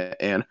doing it,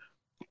 and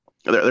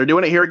they're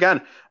doing it here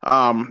again.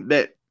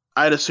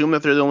 I'd assume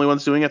that they're the only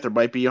ones doing it. There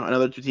might be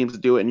another 2 teams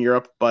that do it in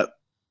Europe, but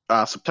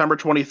September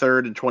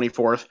 23rd and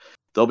 24th,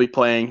 they'll be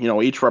playing,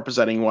 each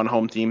representing one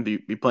home team, be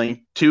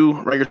playing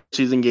 2 regular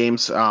season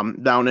games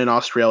down in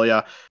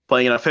Australia,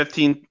 playing in a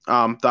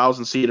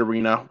 15,000 seat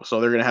arena.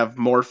 So they're going to have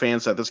more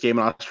fans at this game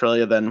in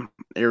Australia than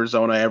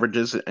Arizona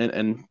averages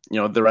and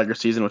the regular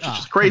season, which is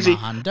just crazy.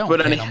 Come on,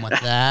 don't hit them with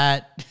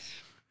that.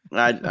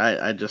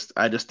 I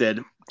just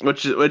did,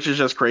 which is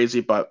just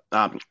crazy. But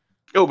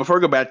before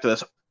we go back to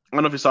this, I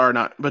don't know if you saw or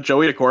not, but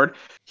Joey Daccord,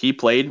 he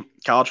played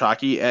college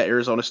hockey at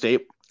Arizona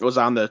State. Was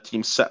on the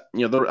team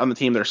on the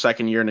team their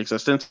second year in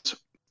existence.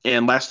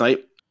 And last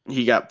night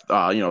he got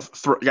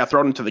got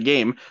thrown into the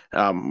game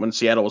when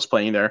Seattle was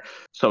playing there.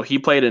 So he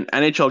played an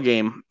NHL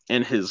game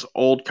in his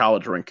old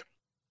college rink.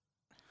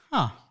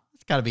 Huh.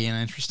 It's got to be an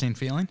interesting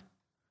feeling.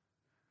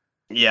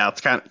 Yeah,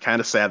 it's kind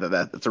of sad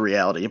that's a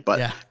reality, but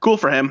yeah. Cool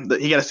for him.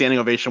 He got a standing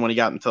ovation when he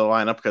got into the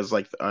lineup because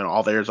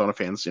all the Arizona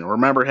fans,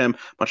 remember him,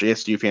 a bunch of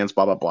ASU fans,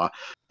 blah blah blah.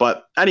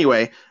 But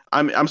anyway,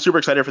 I'm super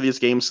excited for these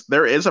games.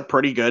 There is a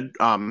pretty good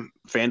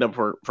fandom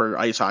for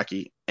ice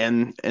hockey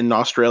in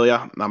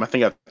Australia. I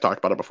think I've talked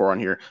about it before on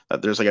here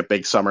that there's a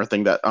big summer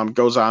thing that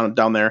goes on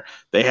down there.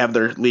 They have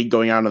their league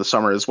going on in the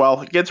summer as well.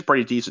 It gets a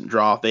pretty decent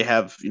draw. They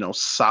have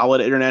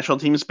solid international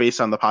teams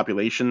based on the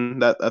population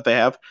that they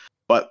have,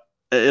 but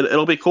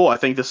it'll be cool. I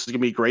think this is going to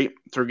be great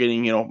for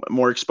getting,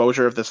 more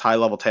exposure of this high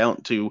level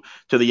talent to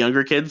the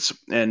younger kids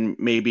and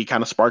maybe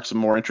kind of spark some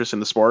more interest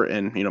in the sport.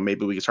 And,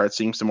 maybe we can start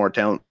seeing some more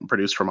talent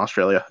produced from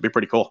Australia. It'd be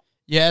pretty cool.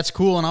 Yeah, it's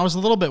cool. And I was a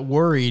little bit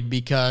worried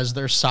because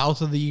they're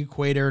south of the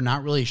equator,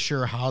 not really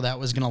sure how that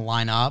was going to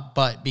line up.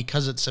 But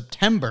because it's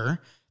September,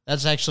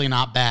 that's actually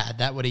not bad.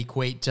 That would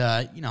equate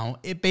to,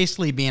 it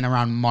basically being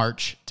around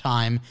March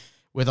time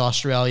with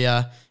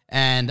Australia.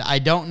 And I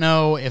don't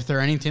know if they're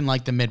anything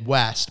like the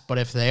Midwest, but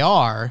if they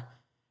are,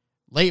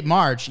 late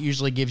March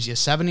usually gives you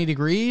 70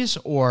 degrees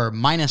or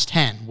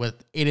 -10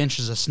 with 8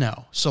 inches of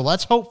snow. So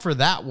let's hope for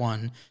that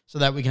one so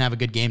that we can have a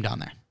good game down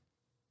there.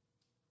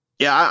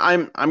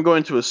 Yeah, I'm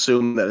going to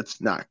assume that it's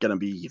not going to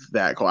be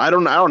that cold. I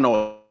don't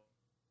know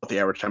what the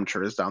average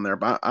temperature is down there,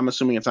 but I'm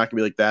assuming it's not going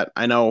to be like that.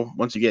 I know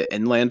once you get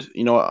inland,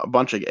 a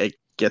bunch of it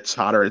gets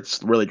hotter.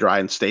 It's really dry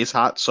and stays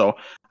hot. So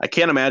I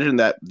can't imagine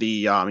that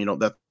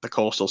that the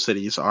coastal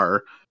cities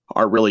are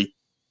really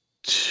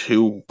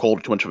too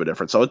cold, too much of a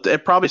difference. So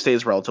it probably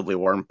stays relatively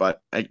warm,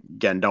 but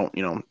again, don't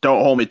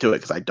hold me to it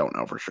because I don't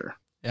know for sure.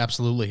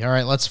 Absolutely. All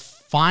right, let's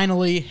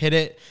finally hit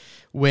it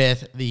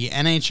with the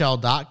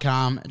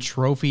NHL.com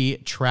trophy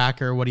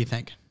tracker. What do you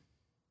think?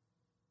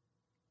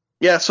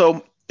 Yeah,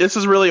 so this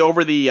is really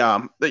over the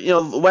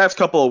last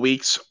couple of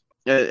weeks.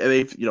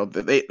 They've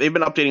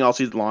been updating all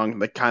season long,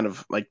 kind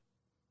of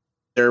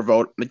their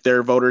vote, like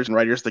their voters and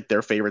writers, like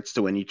their favorites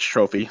to win each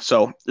trophy.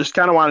 So just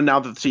kind of wanted, now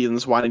that the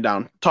season's winding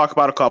down, talk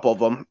about a couple of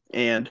them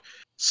and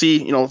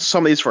see,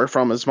 some of these were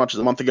from as much as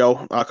a month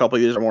ago. A couple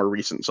of these are more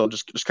recent. So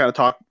just kind of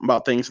talk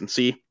about things and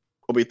see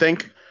what we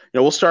think.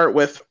 We'll start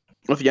with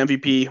the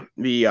MVP,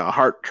 the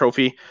Hart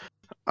Trophy.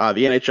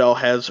 The NHL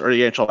has, or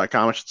the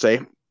NHL.com, I should say,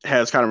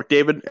 has Connor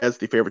McDavid as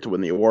the favorite to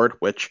win the award,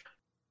 which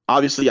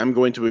obviously I'm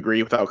going to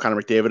agree. Without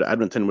Connor McDavid,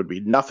 Edmonton would be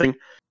nothing.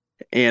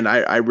 And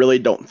I really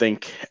don't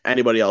think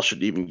anybody else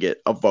should even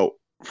get a vote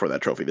for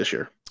that trophy this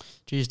year.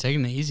 Geez,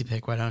 taking the easy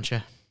pick, why don't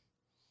you?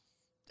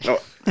 No,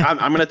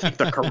 I'm going to take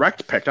the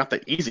correct pick, not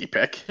the easy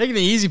pick. Taking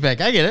the easy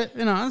pick, I get it.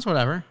 That's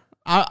whatever.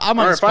 I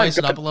might spice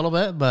it up a little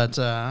bit, but,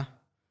 Go,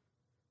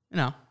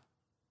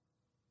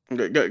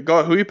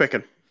 who are you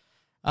picking?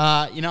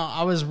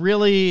 I was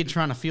really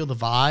trying to feel the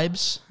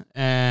vibes,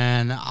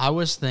 and I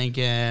was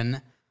thinking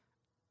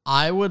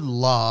I would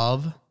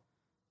love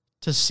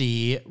to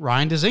see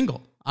Ryan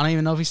Dzingel. I don't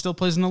even know if he still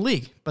plays in the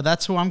league, but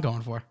that's who I'm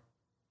going for.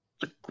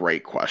 That's a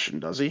great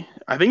question, does he?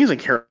 I think he's in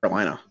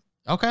Carolina.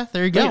 Okay,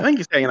 there you go. I think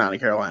he's hanging out in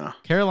Carolina.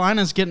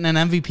 Carolina's getting an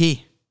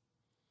MVP.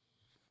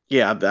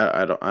 Yeah, that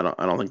I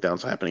don't think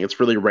that's happening. It's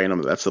really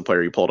random. That's the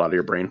player you pulled out of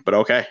your brain, but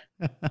okay.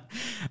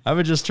 I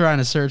was just trying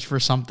to search for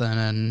something,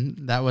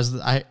 and that was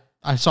I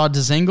saw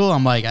Dzingel.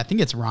 I'm like, I think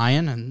it's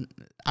Ryan, and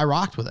I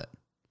rocked with it.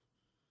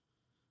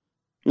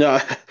 No,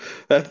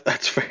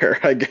 that's fair,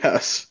 I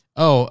guess.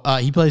 Oh,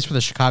 he plays for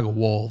the Chicago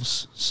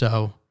Wolves,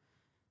 so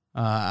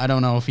I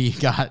don't know if he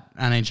got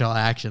NHL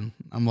action.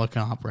 I'm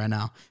looking up right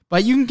now,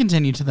 but you can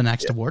continue to the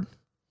next award.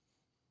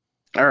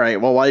 All right.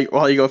 Well,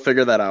 while you go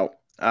figure that out.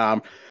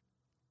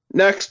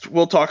 Next,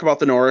 we'll talk about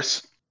the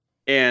Norris,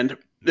 and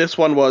this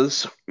one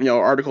was,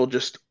 article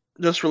just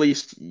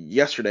released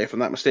yesterday, if I'm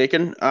not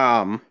mistaken.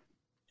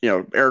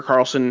 Erik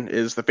Karlsson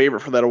is the favorite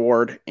for that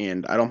award,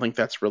 and I don't think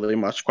that's really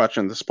much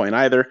question at this point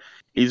either.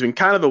 He's been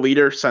kind of the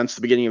leader since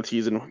the beginning of the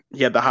season.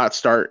 He had the hot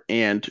start,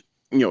 and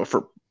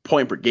for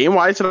point per game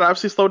wise, it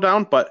obviously slowed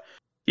down, but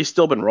he's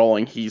still been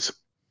rolling. He's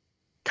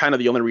kind of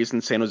the only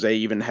reason San Jose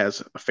even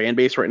has a fan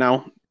base right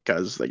now,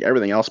 because like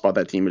everything else about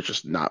that team is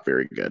just not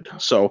very good.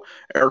 So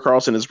Erik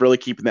Karlsson is really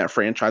keeping that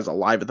franchise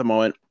alive at the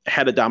moment.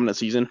 Had a dominant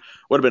season.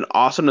 Would have been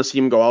awesome to see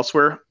him go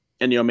elsewhere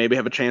and maybe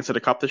have a chance at a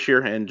cup this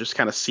year and just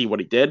kind of see what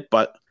he did,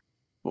 but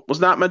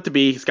was not meant to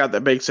be. He's got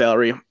that big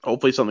salary.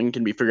 Hopefully something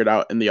can be figured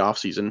out in the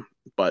offseason,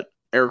 but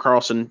Erik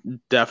Karlsson,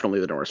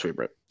 definitely the Norris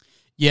favorite.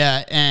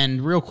 Yeah,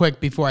 and real quick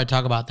before I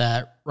talk about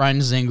that, Ryan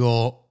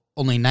Dzingel,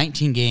 only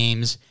 19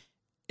 games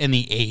in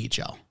the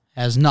AHL,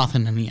 has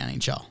nothing in the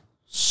NHL.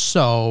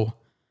 So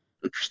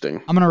interesting.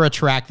 I'm going to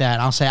retract that.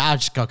 I'll say I'll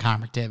just go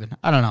Connor McDavid.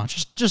 I don't know,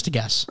 just a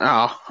guess.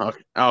 Oh,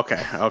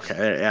 okay.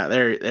 Yeah,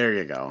 there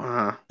you go.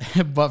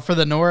 Uh-huh. But for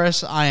the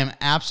Norris, I am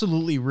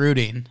absolutely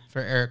rooting for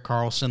Erik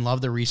Karlsson.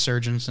 Love the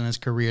resurgence in his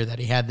career that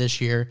he had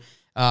this year.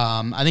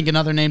 I think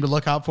another name to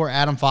look out for,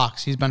 Adam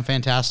Fox. He's been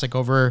fantastic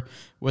over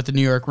with the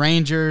New York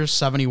Rangers,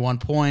 71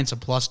 points, a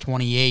plus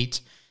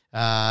 28.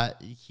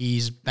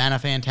 He's been a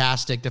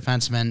fantastic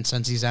defenseman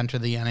since he's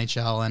entered the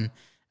NHL and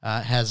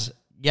has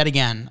yet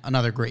again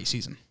another great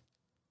season.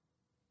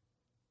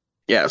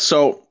 Yeah,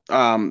 so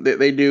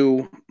they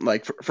do,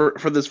 like,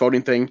 for this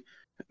voting thing,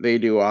 they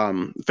do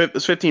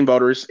there's 15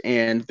 voters,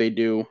 and they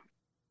do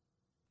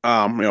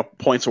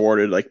points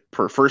awarded like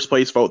per first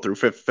place vote through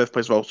fifth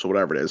place vote, so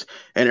whatever it is.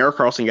 And Erik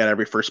Karlsson got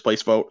every first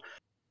place vote.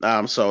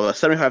 So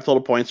 75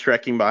 total points,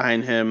 tracking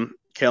behind him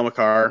Cale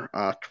Makar,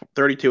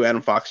 32,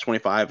 Adam Fox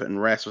 25,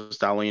 and Rasmus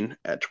Dahlin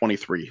at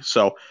 23.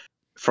 So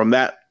from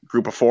that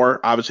group of four,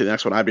 obviously the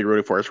next one I'd be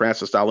rooting for is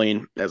Rasmus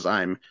Dahlin, as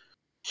I'm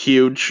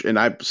huge, and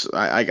I'm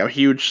a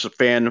huge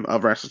fan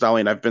of Rasmus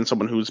Dahlin. I've been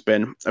someone who's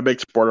been a big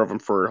supporter of him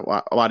for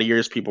a lot of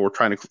years. People were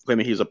trying to claim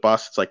that he's a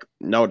bust. It's like,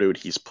 no, dude,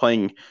 he's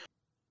playing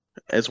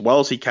as well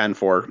as he can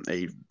for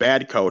a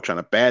bad coach on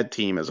a bad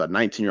team as a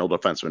 19-year-old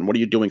defenseman. What are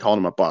you doing calling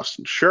him a bust?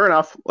 And sure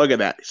enough, look at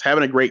that. He's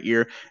having a great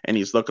year, and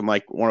he's looking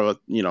like one of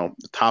the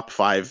top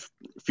 5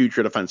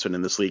 future defensemen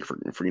in this league for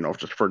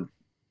just for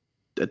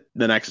the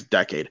next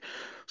decade.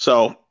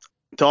 So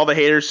to all the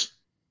haters,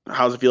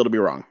 how's it feel to be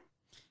wrong?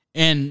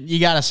 And you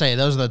got to say,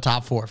 those are the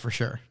top 4 for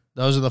sure.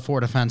 Those are the 4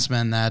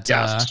 defensemen that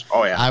yes.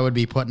 I would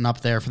be putting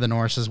up there for the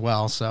Norris as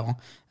well. So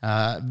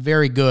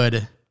very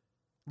good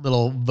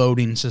little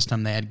voting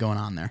system they had going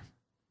on there.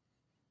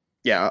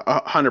 Yeah,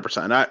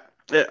 100%.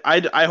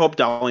 I hope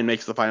Dahlin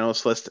makes the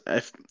finalist list. I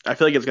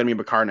feel like it's going to be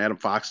Makar and Adam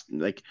Fox.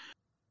 Like,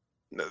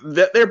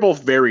 they're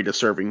both very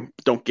deserving.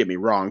 Don't get me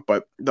wrong,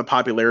 but the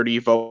popularity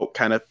vote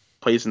kind of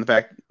plays in the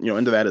fact,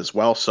 into that as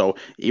well. So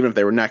even if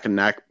they were neck and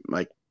neck,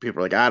 like, people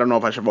are like, I don't know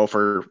if I should vote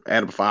for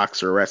Adam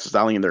Fox or Rasmus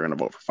Dahlin, they're going to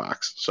vote for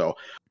Fox. So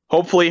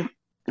hopefully,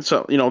 that's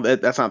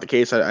not the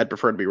case. I'd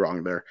prefer to be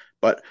wrong there.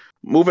 But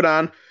moving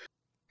on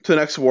to the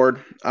next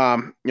award,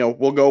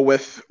 we'll go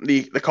with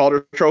the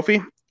Calder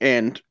Trophy,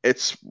 and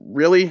it's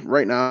really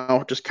right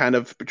now just kind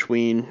of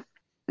between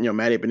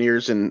Matty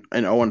Beniers and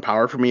Owen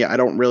Power for me. I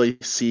don't really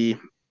see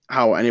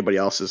how anybody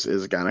else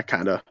is gonna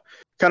kind of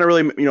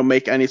really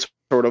make any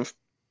sort of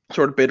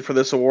sort of bid for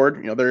this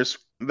award.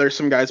 There's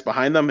some guys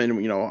behind them,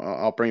 and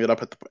I'll bring it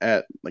up at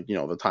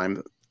the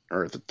time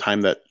or the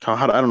time that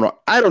I don't know.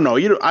 I don't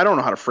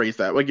know how to phrase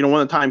that. When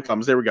the time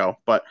comes, there we go.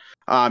 But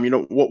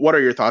what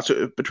are your thoughts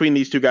between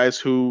these two guys?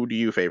 Who do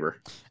you favor?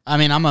 I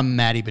mean, I'm a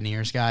Matty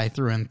Beniers guy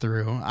through and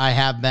through. I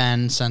have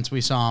been since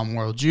we saw him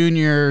World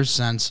Juniors,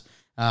 since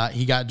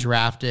he got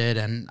drafted,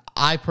 and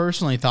I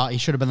personally thought he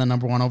should have been the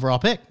number 1 overall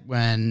pick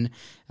when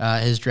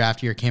his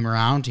draft year came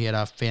around. He had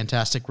a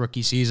fantastic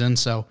rookie season,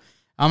 so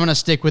I'm going to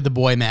stick with the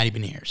boy Matty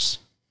Beniers.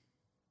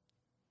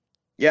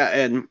 Yeah,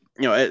 and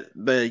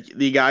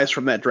the guys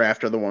from that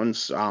draft are the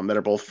ones that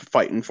are both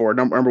fighting for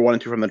number 1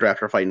 and 2 from the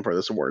draft are fighting for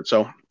this award.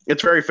 So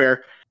it's very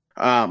fair.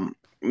 I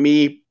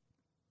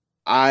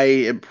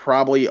am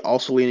probably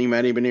also leaning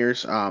Matty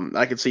Beniers.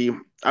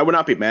 I would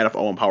not be mad if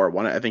Owen Power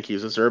won it. I think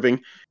he's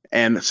deserving.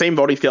 And the same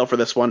voting scale for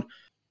this one,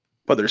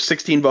 but there's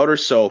 16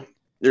 voters, so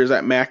there's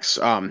that max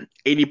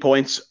 80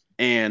 points,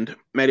 and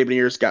Matty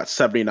Beniers got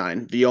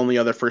 79. The only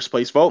other first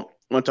place vote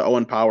went to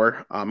Owen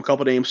Power. A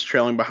couple names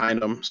trailing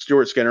behind him: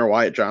 Stuart Skinner,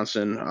 Wyatt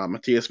Johnson,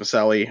 Matthias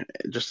Maselli,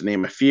 just to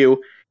name a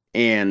few,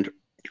 and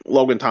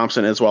Logan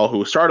Thompson as well,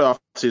 who started off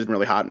the season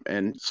really hot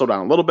and slowed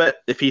down a little bit.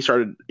 If he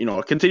started,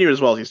 continued as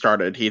well as he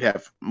started, he'd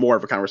have more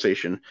of a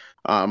conversation.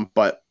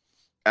 But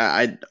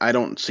I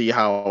don't see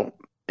how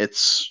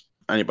it's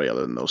anybody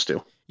other than those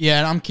two. Yeah,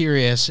 and I'm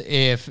curious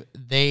if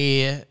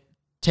they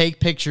take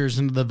pictures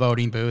into the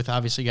voting booth.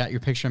 Obviously, got your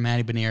picture of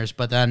Matty Beniers,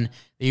 but then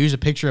they use a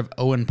picture of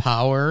Owen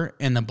Power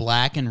in the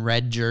black and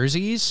red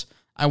jerseys.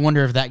 I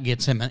wonder if that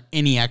gets him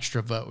any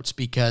extra votes,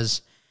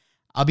 because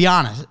I'll be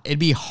honest, it'd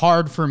be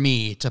hard for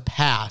me to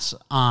pass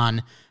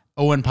on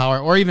Owen Power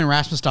or even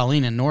Rasmus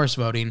Dahlin and Norris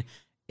voting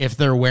if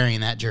they're wearing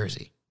that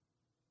jersey.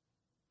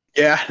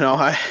 Yeah, no,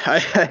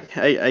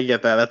 I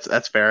get that.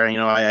 That's fair.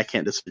 I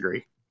can't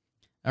disagree.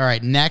 All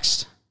right,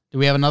 next, do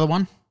we have another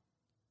one?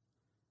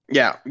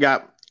 Yeah, we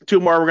got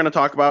 2 more we're going to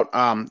talk about.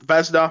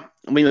 Vezina,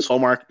 Linus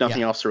Ullmark,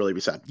 nothing else to really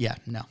be said. Yeah,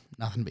 no,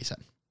 nothing to be said.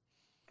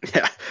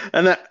 Yeah,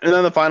 and then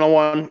the final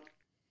one,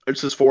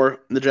 which is for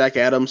the Jack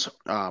Adams.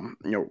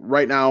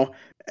 Right now,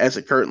 as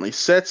it currently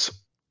sits,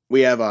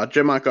 we have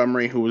Jim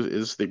Montgomery, who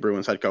is the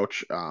Bruins head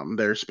coach.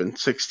 There's been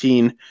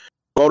 16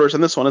 voters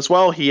in this one as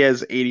well. He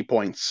has 80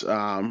 points.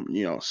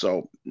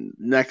 So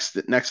next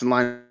in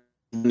line,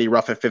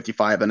 Ruff at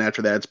 55, and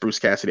after that, it's Bruce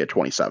Cassidy at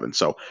 27.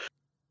 So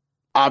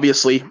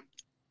obviously,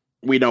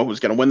 we know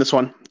who's going to win this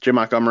one, Jim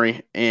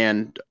Montgomery,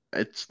 and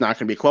it's not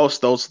going to be close.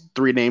 Those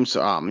 3 names,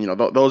 those are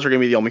going to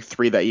be the only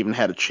 3 that even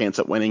had a chance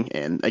at winning.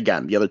 And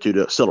again, the other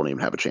 2 still don't even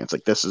have a chance.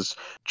 Like, this is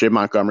Jim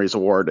Montgomery's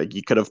award. Like,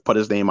 you could have put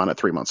his name on it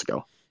 3 months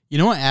ago. You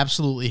know what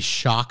absolutely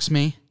shocks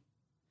me?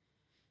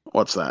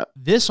 What's that?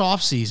 This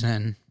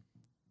offseason,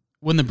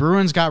 when the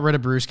Bruins got rid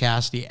of Bruce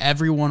Cassidy,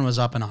 everyone was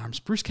up in arms.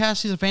 Bruce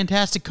Cassidy's a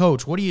fantastic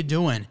coach. What are you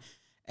doing?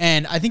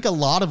 And I think a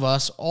lot of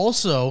us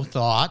also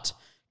thought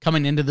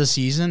coming into the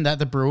season that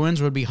the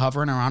Bruins would be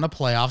hovering around a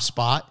playoff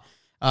spot,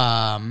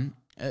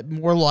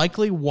 more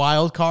likely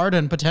wild card,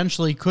 and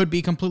potentially could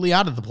be completely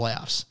out of the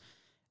playoffs.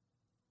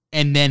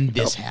 And then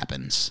this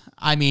happens.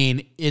 I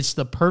mean, it's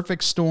the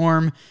perfect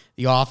storm.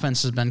 The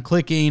offense has been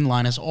clicking.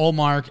 Linus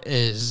Ullmark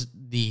is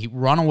the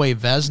runaway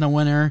Vezina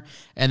winner,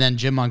 and then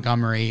Jim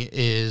Montgomery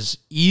is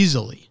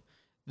easily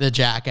the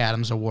Jack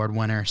Adams Award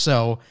winner.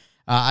 So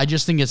I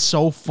just think it's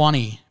so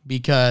funny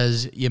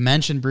because you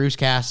mentioned Bruce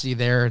Cassidy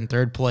there in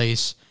 3rd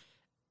place.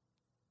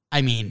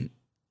 I mean,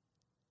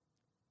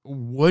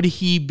 would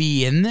he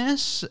be in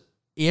this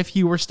if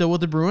he were still with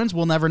the Bruins?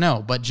 We'll never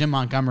know. But Jim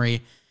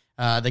Montgomery,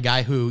 the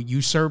guy who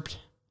usurped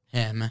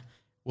him,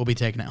 will be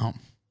taking it home.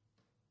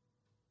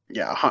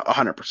 Yeah,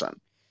 100%.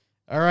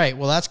 All right,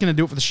 well, that's going to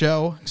do it for the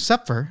show,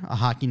 except for a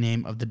hockey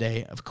name of the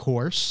day, of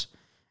course.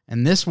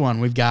 And this one,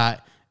 we've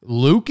got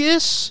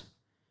Lucas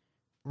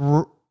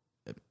Rainacloudis?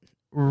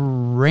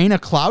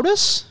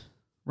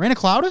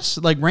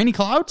 Rainacloudis? Like rainy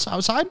clouds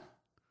outside?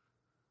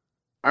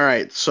 All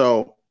right,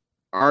 so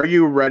are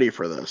you ready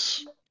for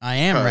this? I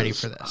am ready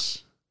for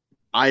this.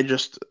 I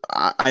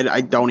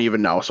don't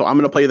even know. So I'm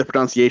going to play the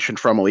pronunciation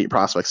from Elite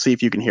Prospects, see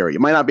if you can hear it. You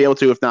might not be able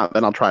to. If not,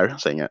 then I'll try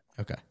saying it.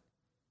 Okay.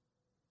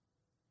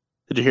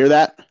 Did you hear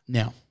that?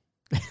 No.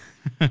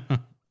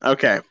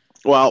 Okay.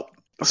 Well,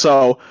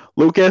 so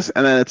Lucas,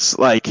 and then it's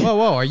like...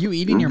 Whoa. Are you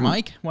eating your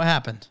mic? What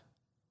happened?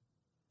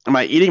 Am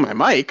I eating my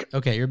mic?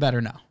 Okay, you're better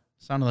now.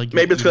 Sounded like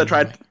maybe it's because I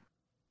tried...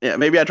 Yeah,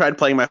 maybe I tried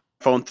playing my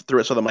phone through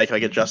it so the mic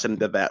like adjusted and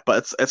did that.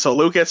 But it's so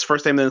Lucas,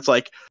 first name, then it's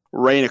like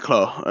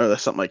Rainaclo or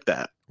something like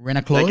that.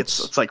 Rainaclo? Like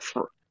it's like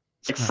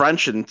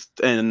French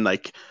and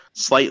like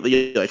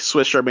slightly like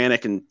Swiss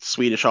Germanic and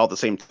Swedish all at the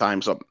same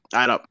time. So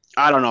I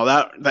don't know.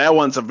 That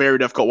one's a very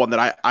difficult one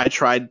that I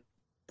tried.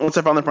 Once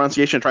I found the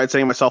pronunciation, I tried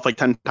saying myself like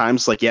 10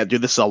 times, like, yeah,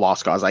 dude, this is a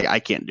lost cause. I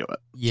can't do it.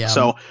 Yeah.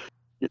 So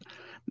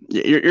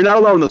you're not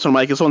alone in this one,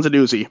 Mike. This one's a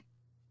doozy.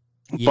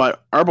 Yeah.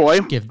 But our boy,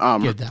 give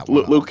that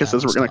one Lucas,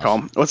 as we're going to call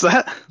him. What's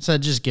that? So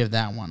just give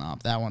that one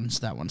up. That one's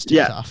too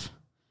tough.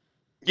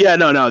 Yeah,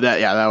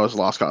 that was a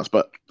lost cause.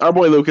 But our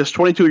boy Lucas,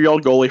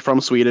 22-year-old goalie from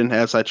Sweden,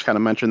 as I just kind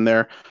of mentioned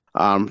there.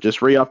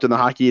 Just re-upped in the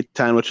Hockey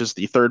 10, which is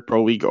the third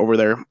pro league over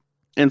there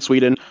in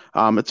Sweden.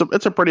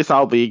 It's a pretty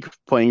solid league,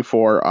 playing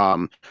for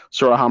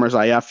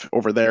Surahammars IF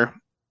over there.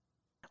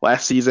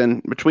 Last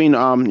season, between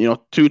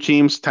two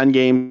teams, 10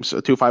 games,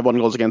 a 251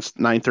 goals against,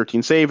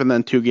 913 save, and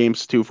then 2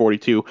 games,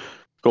 242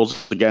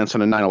 goals against,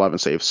 and a 911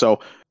 save.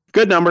 So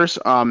good numbers.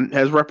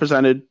 Has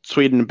represented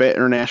Sweden a bit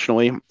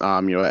internationally.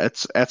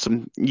 It's at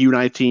some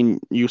U19,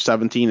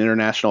 U17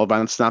 international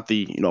events, not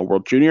the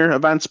World Junior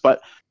events,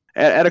 but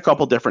at a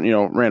couple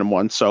different random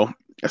ones. So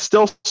a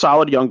still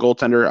solid young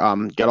goaltender.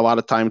 Got a lot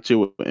of time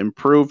to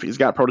improve. He's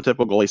got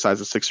prototypical goalie size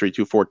of 6'3",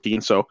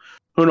 214. So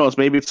who knows?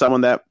 Maybe it's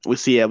someone that we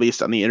see at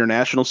least on the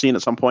international scene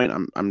at some point.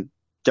 I'm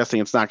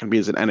guessing it's not going to be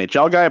as an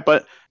NHL guy,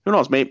 but who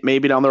knows?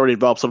 Maybe down the road he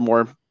develops some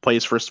more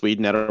plays for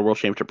Sweden at a World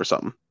Championship or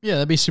something. Yeah,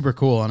 that'd be super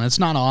cool. And it's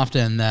not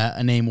often that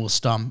a name will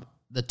stump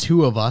the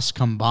two of us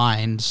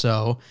combined.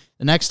 So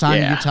the next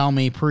time you tell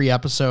me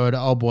pre-episode,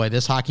 oh boy,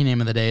 this hockey name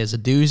of the day is a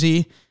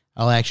doozy,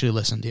 I'll actually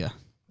listen to you.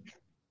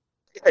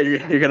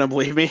 You're going to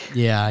believe me?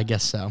 Yeah, I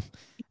guess so.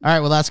 All right,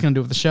 well, that's going to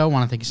do it with the show. I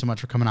want to thank you so much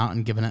for coming out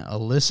and giving it a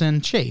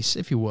listen. Chase,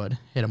 if you would,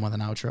 hit him with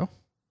an outro.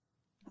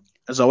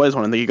 As always, I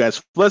want to thank you guys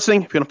for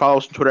listening. If you're going to follow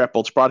us on Twitter at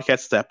Bolts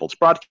Broadcast, it's at Bolts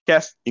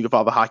Broadcast. You can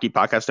follow the Hockey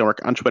Podcast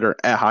Network on Twitter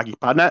at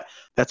HockeyPodNet.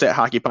 That's at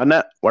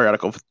HockeyPodNet. While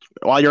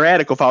you're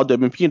at it, go follow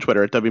WMP on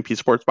Twitter at WMP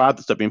Sports Pod.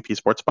 That's WMP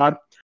Sports Pod.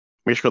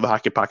 Make sure to go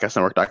to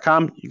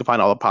hockeypodcastnetwork.com. You can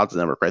find all the pods in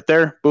the network right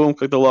there. Boom,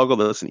 click the logo.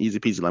 Listen, easy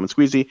peasy, lemon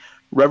squeezy.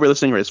 Wherever you're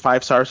listening, raise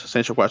 5 stars.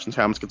 Essential questions,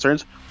 comments,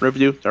 concerns. Whatever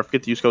you do, don't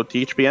forget to use code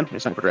THPN. You're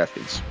signed for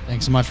DraftKings.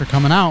 Thanks so much for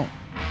coming out.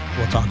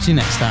 We'll talk to you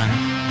next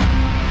time.